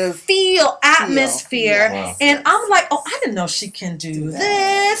kind of feel atmosphere. Yes. And I'm like, oh, I didn't know she can do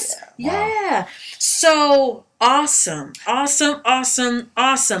this. Yeah. Wow. So awesome.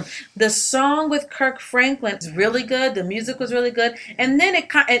 The song with Kirk Franklin is really good. The music was really good. And then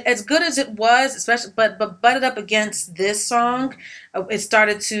it as good as it was, especially but butted up against this song, it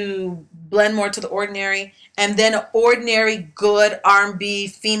started to blend more to the ordinary. And then an ordinary good R&B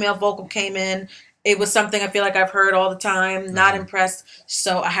female vocal came in. It was something I feel like I've heard all the time. Not impressed.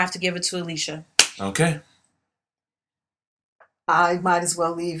 So I have to give it to Alicia. Okay. I might as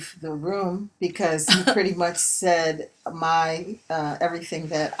well leave the room because you pretty much said my everything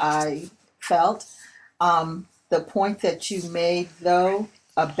that I felt. The point that you made, though,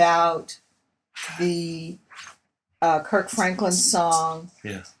 about the Kirk Franklin song,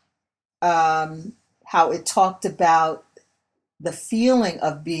 how it talked about the feeling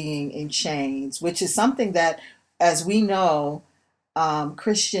of being in chains, which is something that, as we know,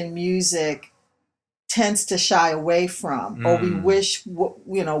 Christian music tends to shy away from, or we wish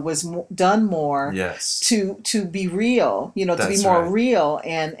was done more to be real, to be more real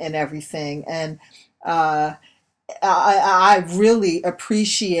and everything. And I really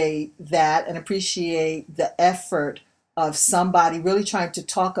appreciate that and appreciate the effort of somebody really trying to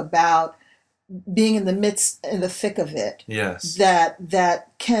talk about being in the thick of it. Yes. That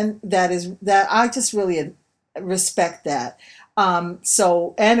I just really respect that.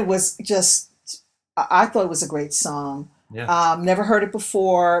 So, and it was just, I thought it was a great song. Yeah. Never heard it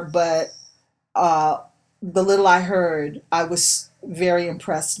before, but the little I heard, I was very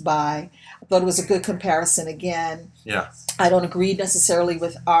impressed by. I thought it was a good comparison again. Yeah. I don't agree necessarily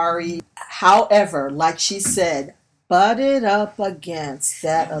with Ari. However, like she said, butt it up against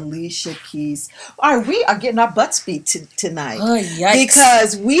that Alicia Keys. We are getting our butts beat tonight. Oh, yikes.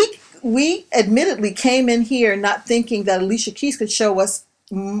 Because we admittedly came in here not thinking that Alicia Keys could show us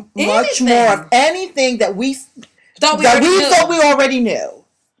much more of anything that we thought we already knew.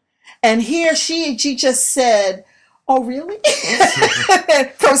 And here she just said, "Oh, really?"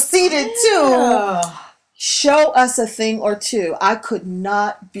 Proceeded to show us a thing or two. I could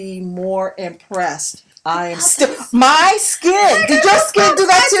not be more impressed. I am still my skin. Did your skin do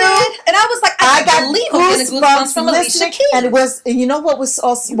that too? And I was like, I got goosebumps from Alicia Keys. And it was, and you know what was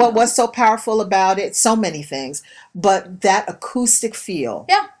so powerful about it? So many things, but that acoustic feel.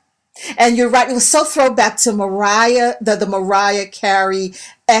 Yeah. And you're right. It was so throwback to Mariah, the Mariah Carey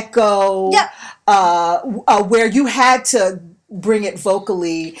echo. Yeah. Where you had to bring it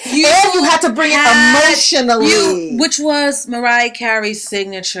vocally, and you had to bring it emotionally, which was Mariah Carey's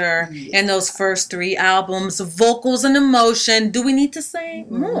signature in those first 3 albums. Vocals and emotion. Do we need to say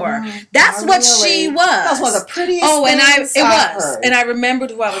more? That's what she was. That was one of the prettiest. And I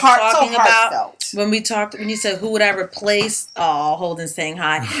remembered who I was talking about when you said who would I replace. Oh, Holden saying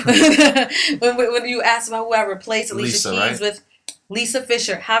hi. when you asked about who I replaced Alicia Keys with. Lisa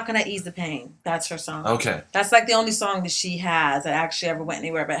Fisher, How Can I Ease the Pain? That's her song. Okay. That's like the only song that she has that actually ever went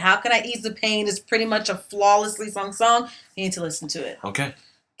anywhere. But How Can I Ease the Pain is pretty much a flawlessly sung song. You need to listen to it. Okay.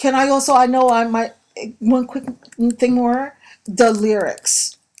 Can I also, one quick thing more. The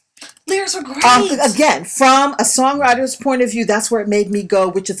lyrics. Lyrics are great. Again, from a songwriter's point of view, that's where it made me go,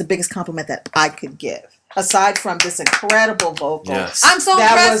 which is the biggest compliment that I could give. Aside from this incredible vocal. Yes. I'm so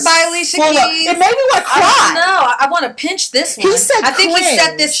impressed by Alicia Keys. It made me want to cry. No, I want to pinch this one. He said I think cringe. he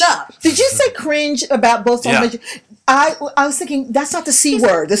set this up. Did you say cringe about both songs? Yeah. I was thinking, that's not the C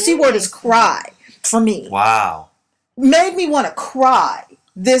word. The C word is cry for me. Wow. Made me want to cry.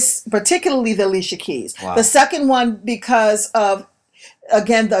 This, particularly the Alicia Keys. Wow. The second one, because of,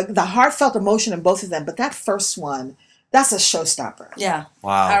 again, the heartfelt emotion in both of them. But that first one, that's a showstopper. Yeah.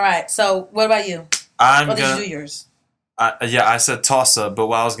 Wow. All right. So what about you? Did you do yours? I said toss-up, but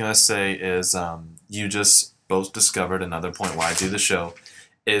what I was going to say is you just both discovered another point why I do the show,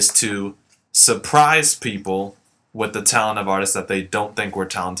 is to surprise people with the talent of artists that they don't think were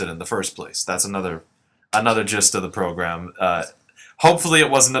talented in the first place. That's another gist of the program. Hopefully it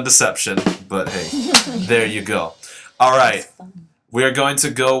wasn't a deception, but hey, there you go. All right, we are going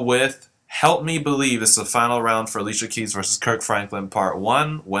to go with Help Me Believe. This is the final round for Alicia Keys versus Kirk Franklin, part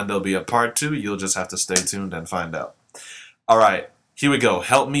 1. When there'll be a part 2, you'll just have to stay tuned and find out. All right, here we go.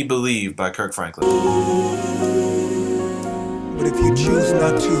 Help Me Believe by Kirk Franklin. But if you choose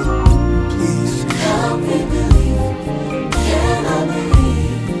not to, please. Help me believe. Can I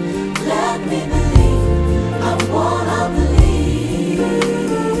believe? Let me believe. I wanna believe.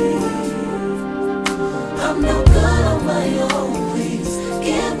 I'm no good on my own. Please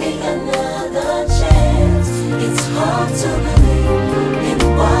give me another chance. It's hard to believe in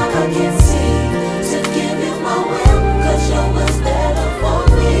what I can see. To give you my will, 'cause your will's better for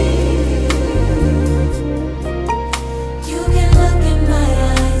me. You can look in my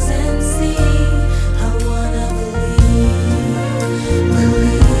eyes and see. I wanna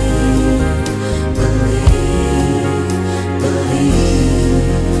believe, believe.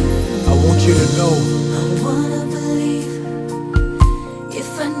 I want you to know. I wanna believe. If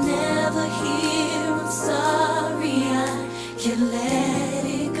I never hear I'm sorry, I can let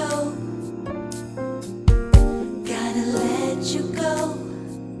it go. Gotta let you go.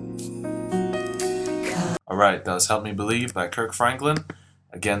 All right, that was Help Me Believe by Kirk Franklin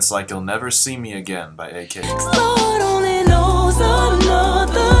against Like You'll Never See Me Again by AK. Lord only knows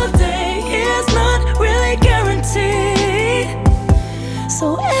another day is not really guaranteed.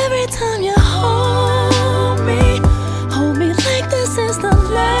 So every time you hold me like this is the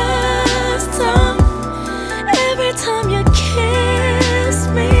last time. Every time you kiss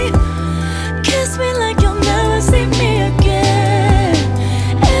me like you'll never see me again.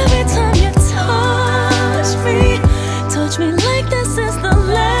 Every time you touch me like this is the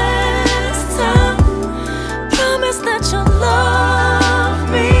last time. Promise that you'll love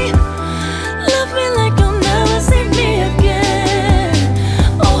me.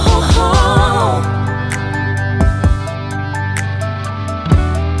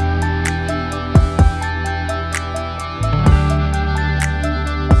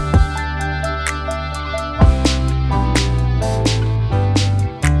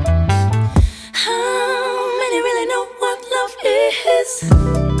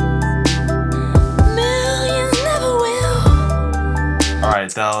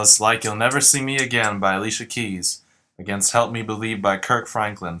 was Like You'll Never See Me Again by Alicia Keys against Help Me Believe by Kirk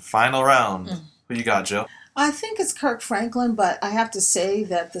Franklin. Final round. Who you got, Joe? I think it's Kirk Franklin, but I have to say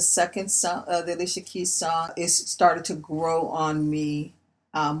that the second song, the Alicia Keys song, is started to grow on me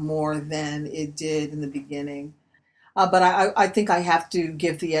more than it did in the beginning. But I think I have to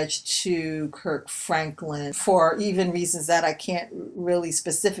give the edge to Kirk Franklin for even reasons that I can't really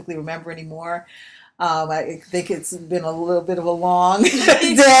specifically remember anymore. I think it's been a little bit of a long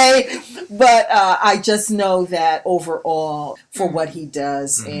day, but I just know that overall for what he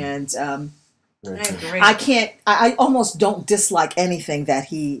does, and I agree. I almost don't dislike anything that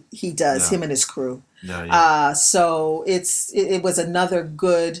he does, him and his crew. So it was another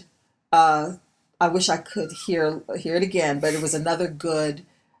good. I wish I could hear it again, but it was another good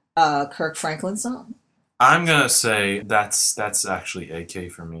Kirk Franklin song. I'm gonna say that's actually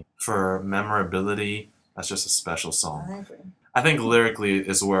AK for me. For memorability, that's just a special song. I agree. I think lyrically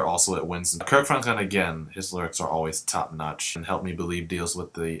is where also it wins. Kirk Franklin, again, his lyrics are always top notch. And Help Me Believe deals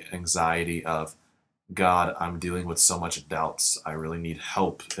with the anxiety of, God, I'm dealing with so much doubts. I really need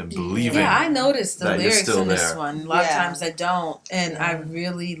help in believing. Yeah, I noticed the lyrics in this there. one. A lot of times I don't, and I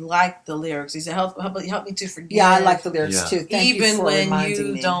really like the lyrics. He said, "Help me to forgive." Yeah, I like the lyrics too. Thank Even you for when reminding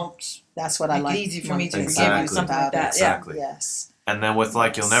you me. don't. That's what I like. It's easy for me to forgive Exactly. you, something like that. Exactly. Yeah. Yes. And then with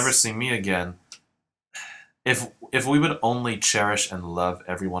Like You'll Never See Me Again, if we would only cherish and love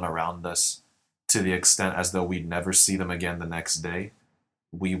everyone around us to the extent as though we'd never see them again the next day,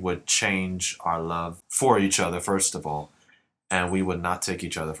 we would change our love for each other, first of all, and we would not take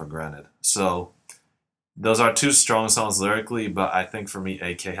each other for granted. So those are two strong songs lyrically, but I think for me,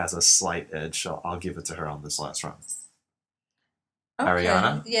 AK has a slight edge, so I'll give it to her on this last round. Okay.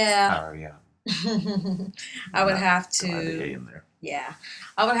 Ariana? Yeah. Ariana. I would have Add the A to. in there. Yeah,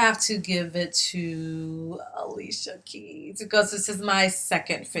 I would have to give it to Alicia Keys because this is my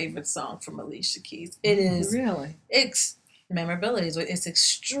second favorite song from Alicia Keys. It is Really? Memorability. It's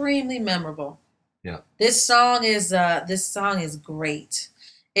extremely memorable. Yeah. This song is great.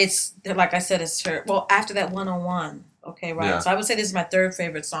 It's like I said, it's her. Well, after that 101. Okay, right. Yeah. So I would say this is my third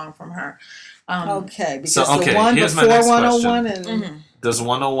favorite song from her. Okay, because okay, the one here's my before next 101 question. and Does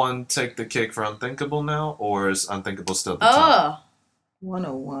 101 take the cake for Unthinkable now, or is Unthinkable still at the top?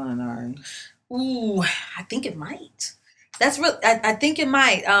 101, all right. Ooh, I think it might. That's real. I think it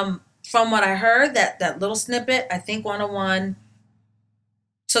might. From what I heard, that little snippet, I think 101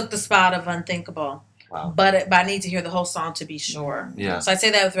 took the spot of Unthinkable. Wow. But I need to hear the whole song to be sure. Yeah. So I say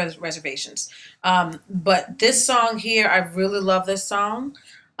that with reservations. But this song here, I really love this song.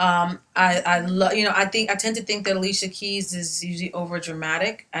 I love, I tend to think that Alicia Keys is usually over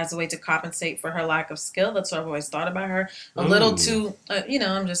dramatic as a way to compensate for her lack of skill. That's what I've always thought about her. A little too,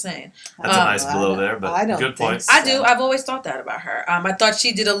 I'm just saying. That's a nice blow there, but I don't good think point. so. I do. I've always thought that about her. I thought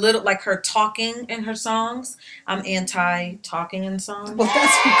she did a little, like her talking in her songs. I'm anti-talking in songs. Well,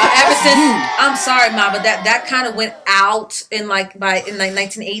 that's because Ever since, you. I'm sorry, Ma, but that kind of went out in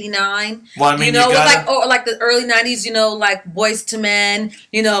 1989. Well, I mean, like the early 90s. Like Boys to Men.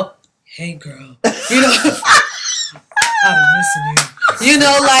 Hey girl. I've been missing you.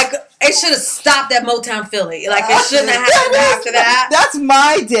 Like it should have stopped at Motown Philly. Like it shouldn't have happened after that. That's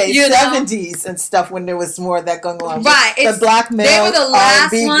my day, You know? 70s and stuff when there was more of that going on. Right. The black male They were the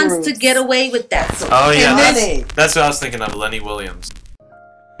last R&B ones groups. to get away with that. Oh, yeah. And That's, then- that's what I was thinking of, Lenny Williams.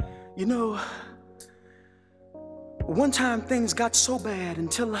 You know, one time things got so bad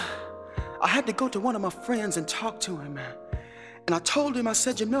until I had to go to one of my friends and talk to him. And I told him, I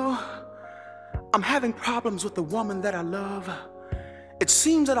said, I'm having problems with the woman that I love. It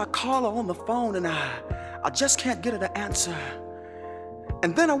seems that I call her on the phone and I just can't get her to answer.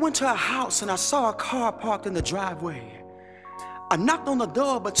 And then I went to her house and I saw a car parked in the driveway. I knocked on the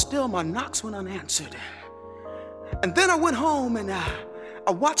door, but still my knocks went unanswered. And then I went home and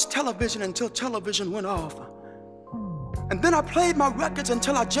I watched television until television went off. And then I played my records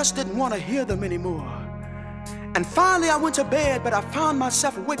until I just didn't want to hear them anymore. And finally I went to bed, but I found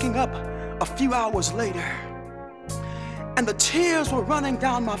myself waking up a few hours later. And the tears were running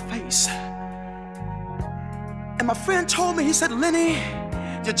down my face. And my friend told me, he said, Lenny,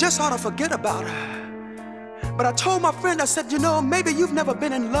 you just ought to forget about her. But I told my friend, I said, maybe you've never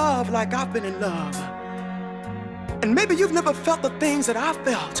been in love like I've been in love. And maybe you've never felt the things that I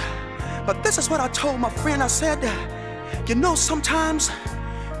felt. But this is what I told my friend. I said, sometimes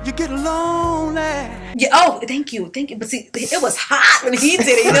you get lonely. Yeah. Oh, thank you. But see, it was hot when he did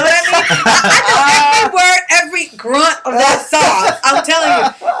it. You know what I mean? I know every word, every grunt of that song. I'm telling you,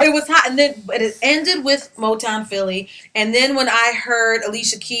 it was hot. And then, but it ended with Motown Philly. And then when I heard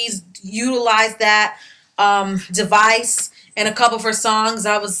Alicia Keys utilize that device And a couple of her songs,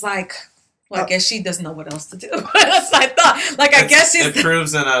 I was like, well, I guess she doesn't know what else to do. That's what I thought. Like, I guess she's... It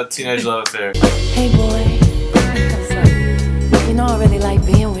proves in a Teenage Love Affair. Hey, boy. What's up? You know I really like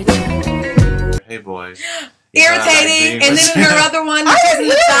being with you. Hey, boy. Irritating. And then in her other one... I didn't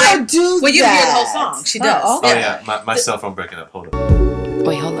hear her do that. Well, you hear the whole song. She does. Oh, yeah. My cell phone breaking up. Hold up.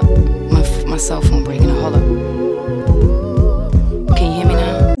 Wait, hold up. My cell phone breaking up. Hold up. Can you hear me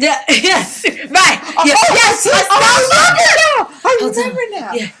now? Yeah, yes. Right. Oh, yes. I remember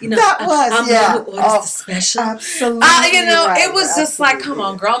now. Yeah, you know, that was, yeah. What is the special? Absolutely. You know, right, it was just like, come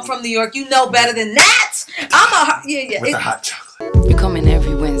on, girl, I'm from New York. You know better than that. With the hot chocolate. You come in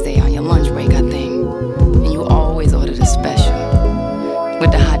every Wednesday on your lunch break, I think. And you always order the special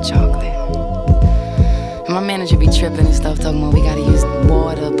with the hot chocolate. And my manager be tripping and stuff, talking about we gotta use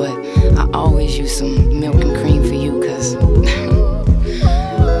water, but I always use some milk and cream for you, cause I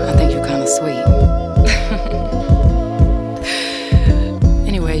think you're kinda sweet.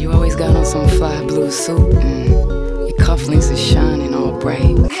 Anyway, you always got on some fly blue suit and your cufflinks is shining all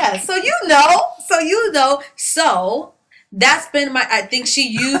bright. Yeah, so that's been I think she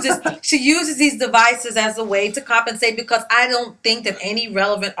uses these devices as a way to compensate, because I don't think that any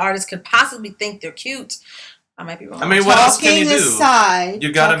relevant artist could possibly think they're cute. I might be wrong. I mean, what else can you do? Aside,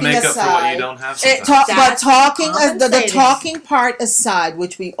 you gotta make up for what you don't have sometimes. But talking, the talking part aside,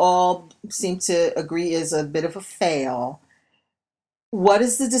 which we all seem to agree is a bit of a fail, what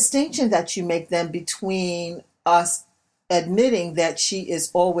is the distinction that you make then between us admitting that she is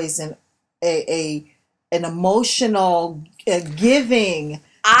always an emotional, giving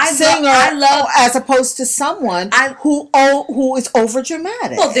singer, I love, as opposed to someone who is over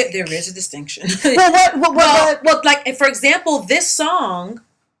dramatic? Well, there is a distinction. Well, like for example, this song,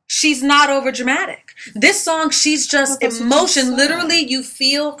 she's not over dramatic. This song, she's just emotion. Literally, you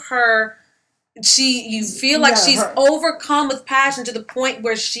feel her. You feel like she's overcome with passion to the point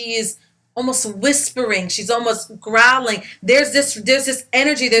where she is almost whispering. She's almost growling. There's this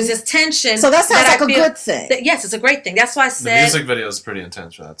energy. There's this tension. So that sounds like a good thing. Yes, it's a great thing. That's why I said the music video is pretty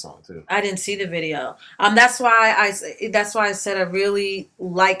intense for that song too. I didn't see the video. That's why I said I really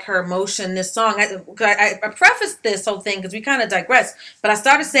like her emotion in this song. I prefaced this whole thing because we kind of digress. But I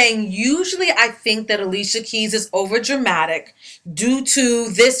started saying usually I think that Alicia Keys is over dramatic due to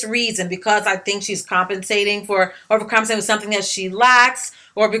this reason, because I think she's overcompensating with something that she lacks,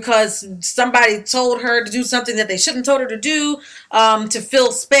 or because somebody told her to do something that they shouldn't told her to do, to fill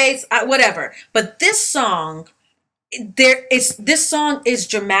space, whatever. But this song, this song is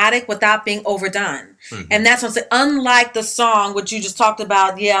dramatic without being overdone. Mm-hmm. And that's what I'm saying. Unlike the song, which you just talked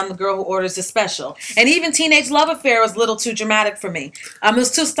about, I'm the girl who orders the special. And even Teenage Love Affair was a little too dramatic for me. It was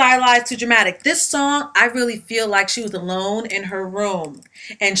too stylized, too dramatic. This song, I really feel like she was alone in her room.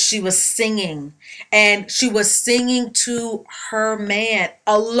 And she was singing. And she was singing to her man,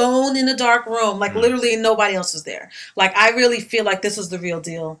 alone in a dark room. Like literally nobody else was there. Like I really feel like this was the real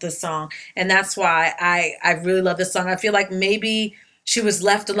deal, this song. And that's why I really love this song. I feel like maybe she was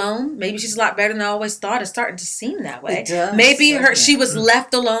left alone. Maybe she's a lot better than I always thought. It's starting to seem that way. It does, maybe she was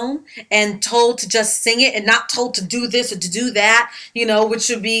left alone and told to just sing it and not told to do this or to do that, which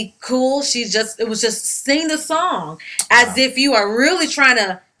would be cool. It was just sing the song as if you are really trying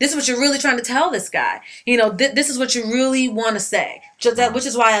to, this is what you're really trying to tell this guy. This is what you really want to say. Which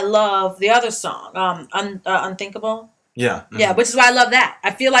is why I love the other song, Unthinkable. Yeah. Mm-hmm. Yeah, which is why I love that.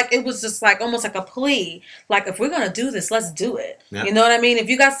 I feel like it was just like almost like a plea. Like, if we're going to do this, let's do it. Yeah. You know what I mean? If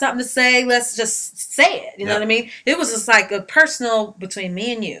you got something to say, let's just say it. You know what I mean? It was just like a personal between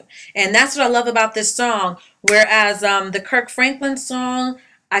me and you. And that's what I love about this song. Whereas the Kirk Franklin song,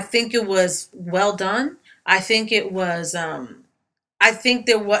 I think it was well done. I think it was, I think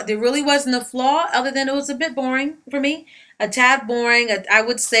there really wasn't a flaw other than it was a bit boring for me. A tad boring. I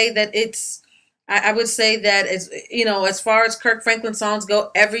would say that as far as Kirk Franklin songs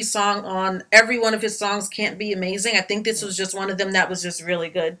go, every one of his songs can't be amazing. I think this was just one of them that was just really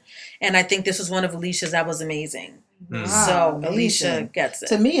good. And I think this was one of Alicia's that was amazing. Wow, so amazing. Alicia gets it.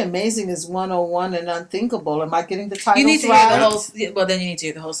 To me, amazing is 101 and Unthinkable. Am I getting the titles right? You need to hear the whole. Well, then you need to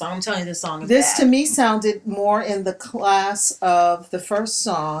hear the whole song. I'm telling you, this song is This bad. To me sounded more in the class of the first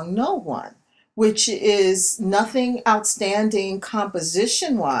song, No One, which is nothing outstanding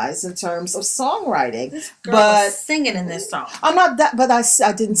composition-wise in terms of songwriting. This girl was singing in this song. I'm not that, but I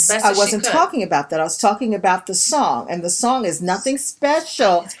wasn't talking about that. I was talking about the song, and the song is nothing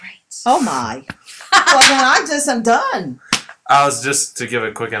special. That's great. Oh my! Well, then I just am done. I was just to give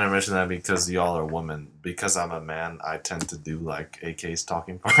a quick intermission that because y'all are women. Because I'm a man, I tend to do like AK's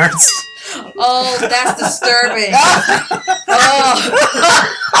talking parts. Oh, that's disturbing.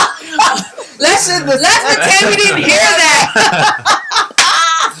 Let's pretend we didn't hear that.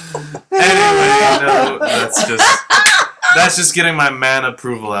 Anyway, no, that's just getting my man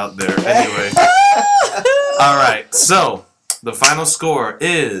approval out there. Anyway. All right, so the final score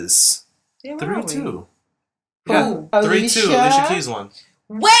is 3-2. Yeah, 3-2. Alicia Keys won.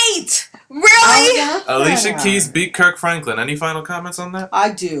 Wait! Really? Alicia Keys beat Kirk Franklin. Any final comments on that? I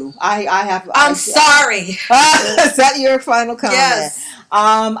do. I have. I'm sorry. Is that your final comment? Yes.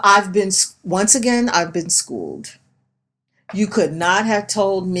 I've been schooled. You could not have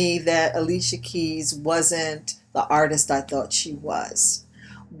told me that Alicia Keys wasn't the artist I thought she was.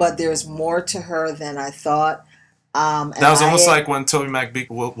 But there's more to her than I thought. That was almost like when Toby Mac beat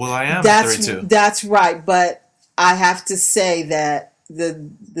Will I Am 3-2. That's right. But I have to say that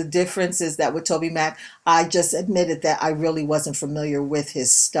the difference is that with Toby Mac, I just admitted that I really wasn't familiar with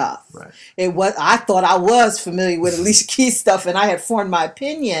his stuff. Right. I thought I was familiar with Alicia Keys stuff, and I had formed my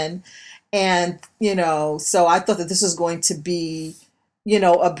opinion. And, so I thought that this was going to be,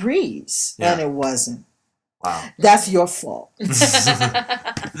 a breeze. Yeah. And it wasn't. Wow. That's your fault.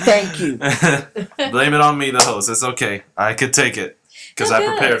 Thank you. Blame it on me, the host. It's okay. I could take it because I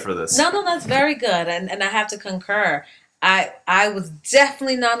prepared for this. No, that's very good. And I have to concur. I was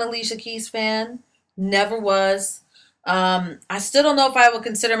definitely not an Alicia Keys fan. Never was. I still don't know if I would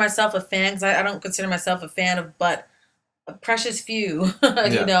consider myself a fan because I don't consider myself a fan of but a precious few,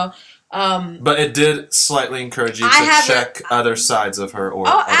 but it did slightly encourage you to check other sides of her or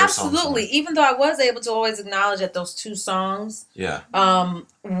other absolutely. Songs. Even though I was able to always acknowledge that those 2 songs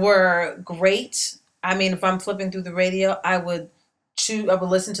were great. I mean, if I'm flipping through the radio, I would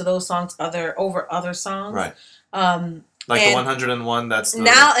listen to those songs over other songs. Right. Like the 101, that's the...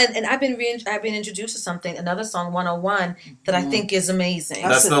 Now, and I've been introduced to something, another song, 101, that I think is amazing.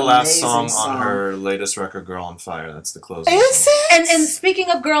 That's the last song on her latest record, Girl on Fire. That's the closing song. And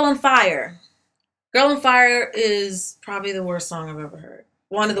speaking of Girl on Fire is probably the worst song I've ever heard.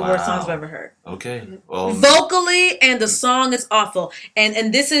 One of the worst songs I've ever heard. Okay. Well, vocally, and the song is awful.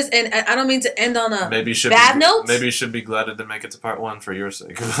 And this is, and I don't mean to end on a bad note. Maybe you should be glad it didn't make it to part 1 for your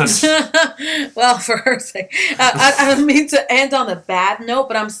sake. Well, for her sake. I don't mean to end on a bad note,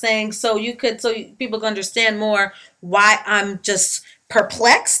 but I'm saying so people can understand more why I'm just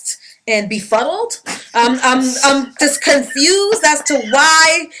perplexed and befuddled. I'm just confused as to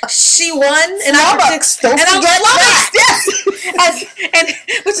why she won, and I'm flummoxed. Yes, and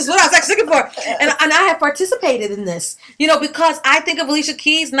which is what I was actually looking for. And I have participated in this, because I think of Alicia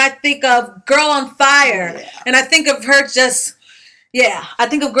Keys and I think of Girl on Fire, and I think of her I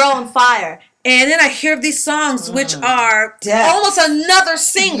think of Girl on Fire. And then I hear these songs, which are almost another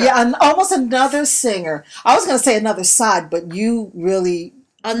singer. Yeah, almost another singer. I was going to say another side, but you really...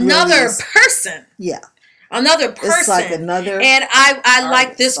 Another person. Yeah. Another person. It's like another... And I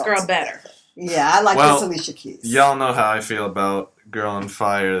like this girl better. Yeah, I like this Alicia Keys. Y'all know how I feel about Girl on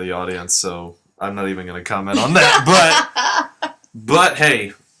Fire, the audience, so I'm not even going to comment on that. But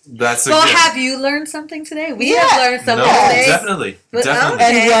hey, that's a Well, gift. have you learned something today? We have learned something today. Definitely. Okay.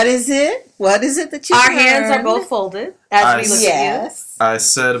 And what is it? What is it that you learned? Our hands are both folded as we look at you. I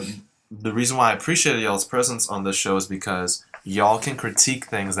said the reason why I appreciate y'all's presence on this show is because y'all can critique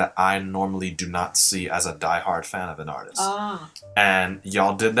things that I normally do not see as a diehard fan of an artist. And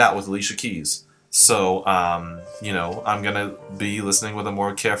y'all did that with Alicia Keys. So, I'm going to be listening with a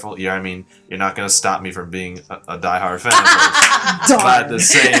more careful ear. I mean, you're not going to stop me from being a diehard fan. But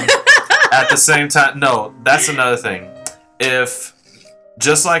at the same time, no, that's another thing. If,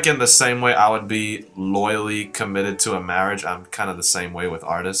 just like in the same way I would be loyally committed to a marriage, I'm kind of the same way with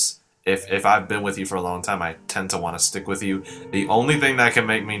artists. If I've been with you for a long time, I tend to want to stick with you. The only thing that can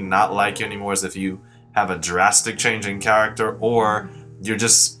make me not like you anymore is if you have a drastic change in character or you're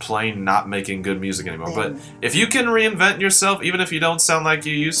just plain not making good music anymore. Yeah. But if you can reinvent yourself, even if you don't sound like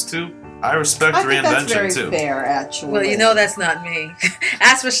you used to, I respect reinvention that's very too. Fair, actually. Well, that's not me.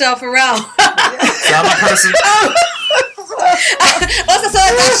 Ask Michelle Farrell. So I'm a person. Once I saw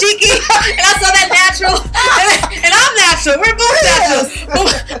that dashiki, and I saw that natural, and I'm natural. We're both natural.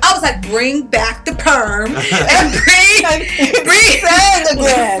 I was like, bring back the perm and bring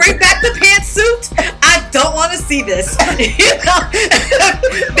back the pantsuit. I don't want to see this,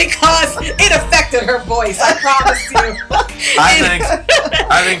 because it affected her voice. I promise you.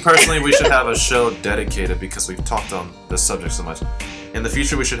 I think personally we should have a show dedicated, because we've talked on this subject so much. In the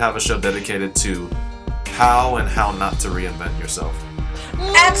future, we should have a show dedicated to how and how not to reinvent yourself.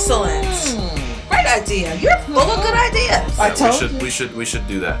 Excellent. Great idea. You're full of good ideas. We should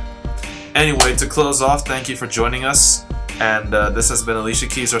do that. Anyway, to close off, thank you for joining us. And this has been Alicia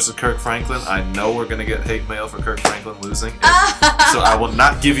Keys versus Kirk Franklin. I know we're going to get hate mail for Kirk Franklin losing, so I will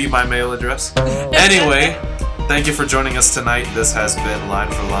not give you my mail address. Anyway, thank you for joining us tonight. This has been Line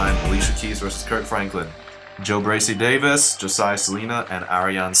for Line, Alicia Keys versus Kirk Franklin. Joe Bracey Davis, Josiah Salina, and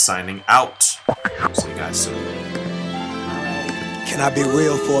Ariane signing out. See you guys soon. Can I be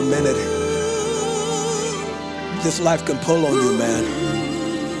real for a minute? This life can pull on you, man.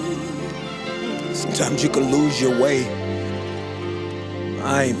 Sometimes you can lose your way.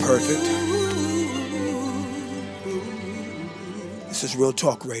 I ain't perfect. This is real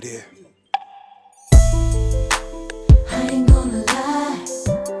talk right here. I ain't gonna lie,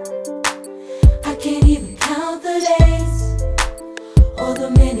 I can't even count the days or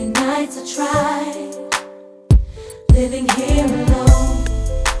the many nights I tried living here alone,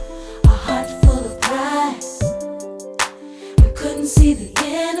 a heart full of pride. I couldn't see the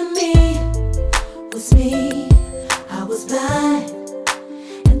enemy was me. I was blind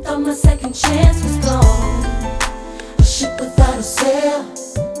and thought my second chance was gone. A ship without a sail,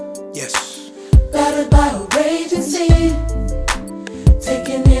 Yes. battered by a raging sea,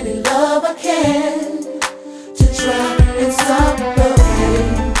 taking any love I can to try and stop the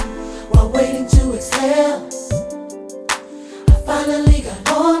pain while waiting to exhale. I finally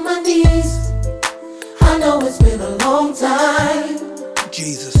got on my knees. I know it's been a long time.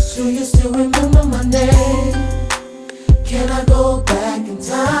 Jesus. Do you still remember my name? Can I go back in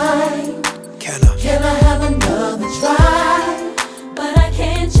time? Can I? Can I have another try? But I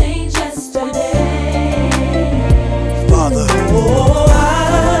can't change yesterday. Father. Oh,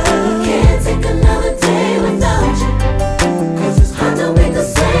 I can't take another day without you, 'cause it's hard to be the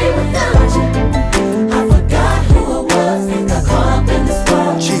same without you. I forgot who I was, got caught up in this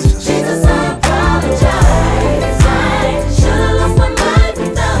world. Jesus. Jesus, I apologize. I should've lost my mind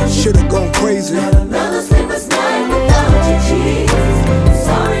without you. Should've gone crazy. Not another sleepless night without you, Jesus. I'm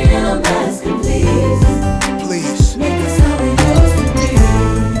sorry and I'm asking, please. Please. Make us how we used to be.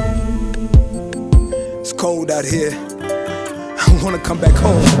 It's cold out here. I wanna come back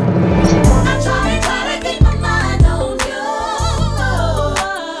home. I try to keep my mind on you.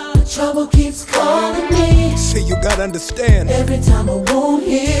 The trouble keeps calling me. See, you gotta understand. Every time I won't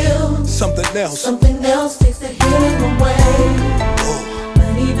heal, Something else. something else takes the healing away.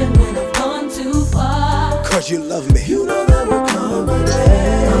 But even when I've gone too far, 'Cause you love me. you know there will come a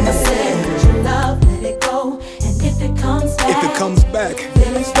day. Mama said, let your love, let it go. And if it comes back, If it comes back,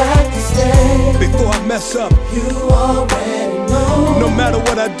 then it's back to stay. before I mess up, You already know. no matter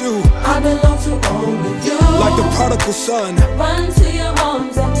what I do, I belong to only you. like the prodigal son. Run to your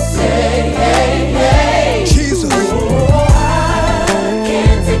arms and say, hey, hey. Jesus. I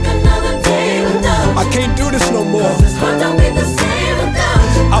can't take another day without you. I can't do this no more. This heart don't be the same without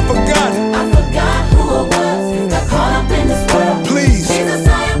you. I forgot. I forgot who I was, got caught up in this world. Please. Jesus,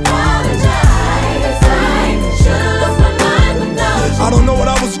 I apologize. I should've lost my mind without you. I don't know what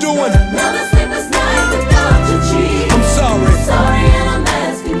I was doing. Another sleepless night without you, Jesus. I'm sorry. Sorry and I'm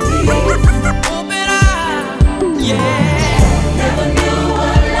asking, please. Open up, yeah. Never knew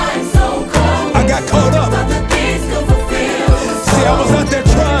what life's so cold. I got caught up. But the things could fulfill. See, I was out there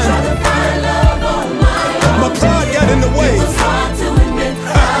trying. Trying to find love on my own. My pride got in the way. It's hard to admit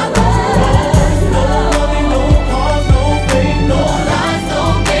that I was no loving, no cause, no fame, no lies, no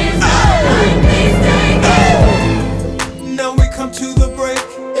games. Like these things. Now we come to the break.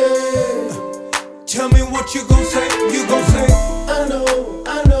 Tell me what you gon' say. You gon' say, I know.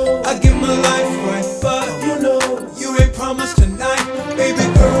 I give my life right, but You know, you ain't promised tonight, baby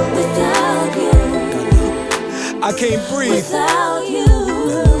girl. without you, I can't breathe. without you,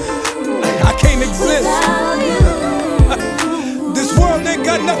 I can't exist. without you. This world ain't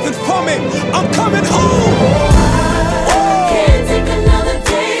got nothing for me. I'm coming home.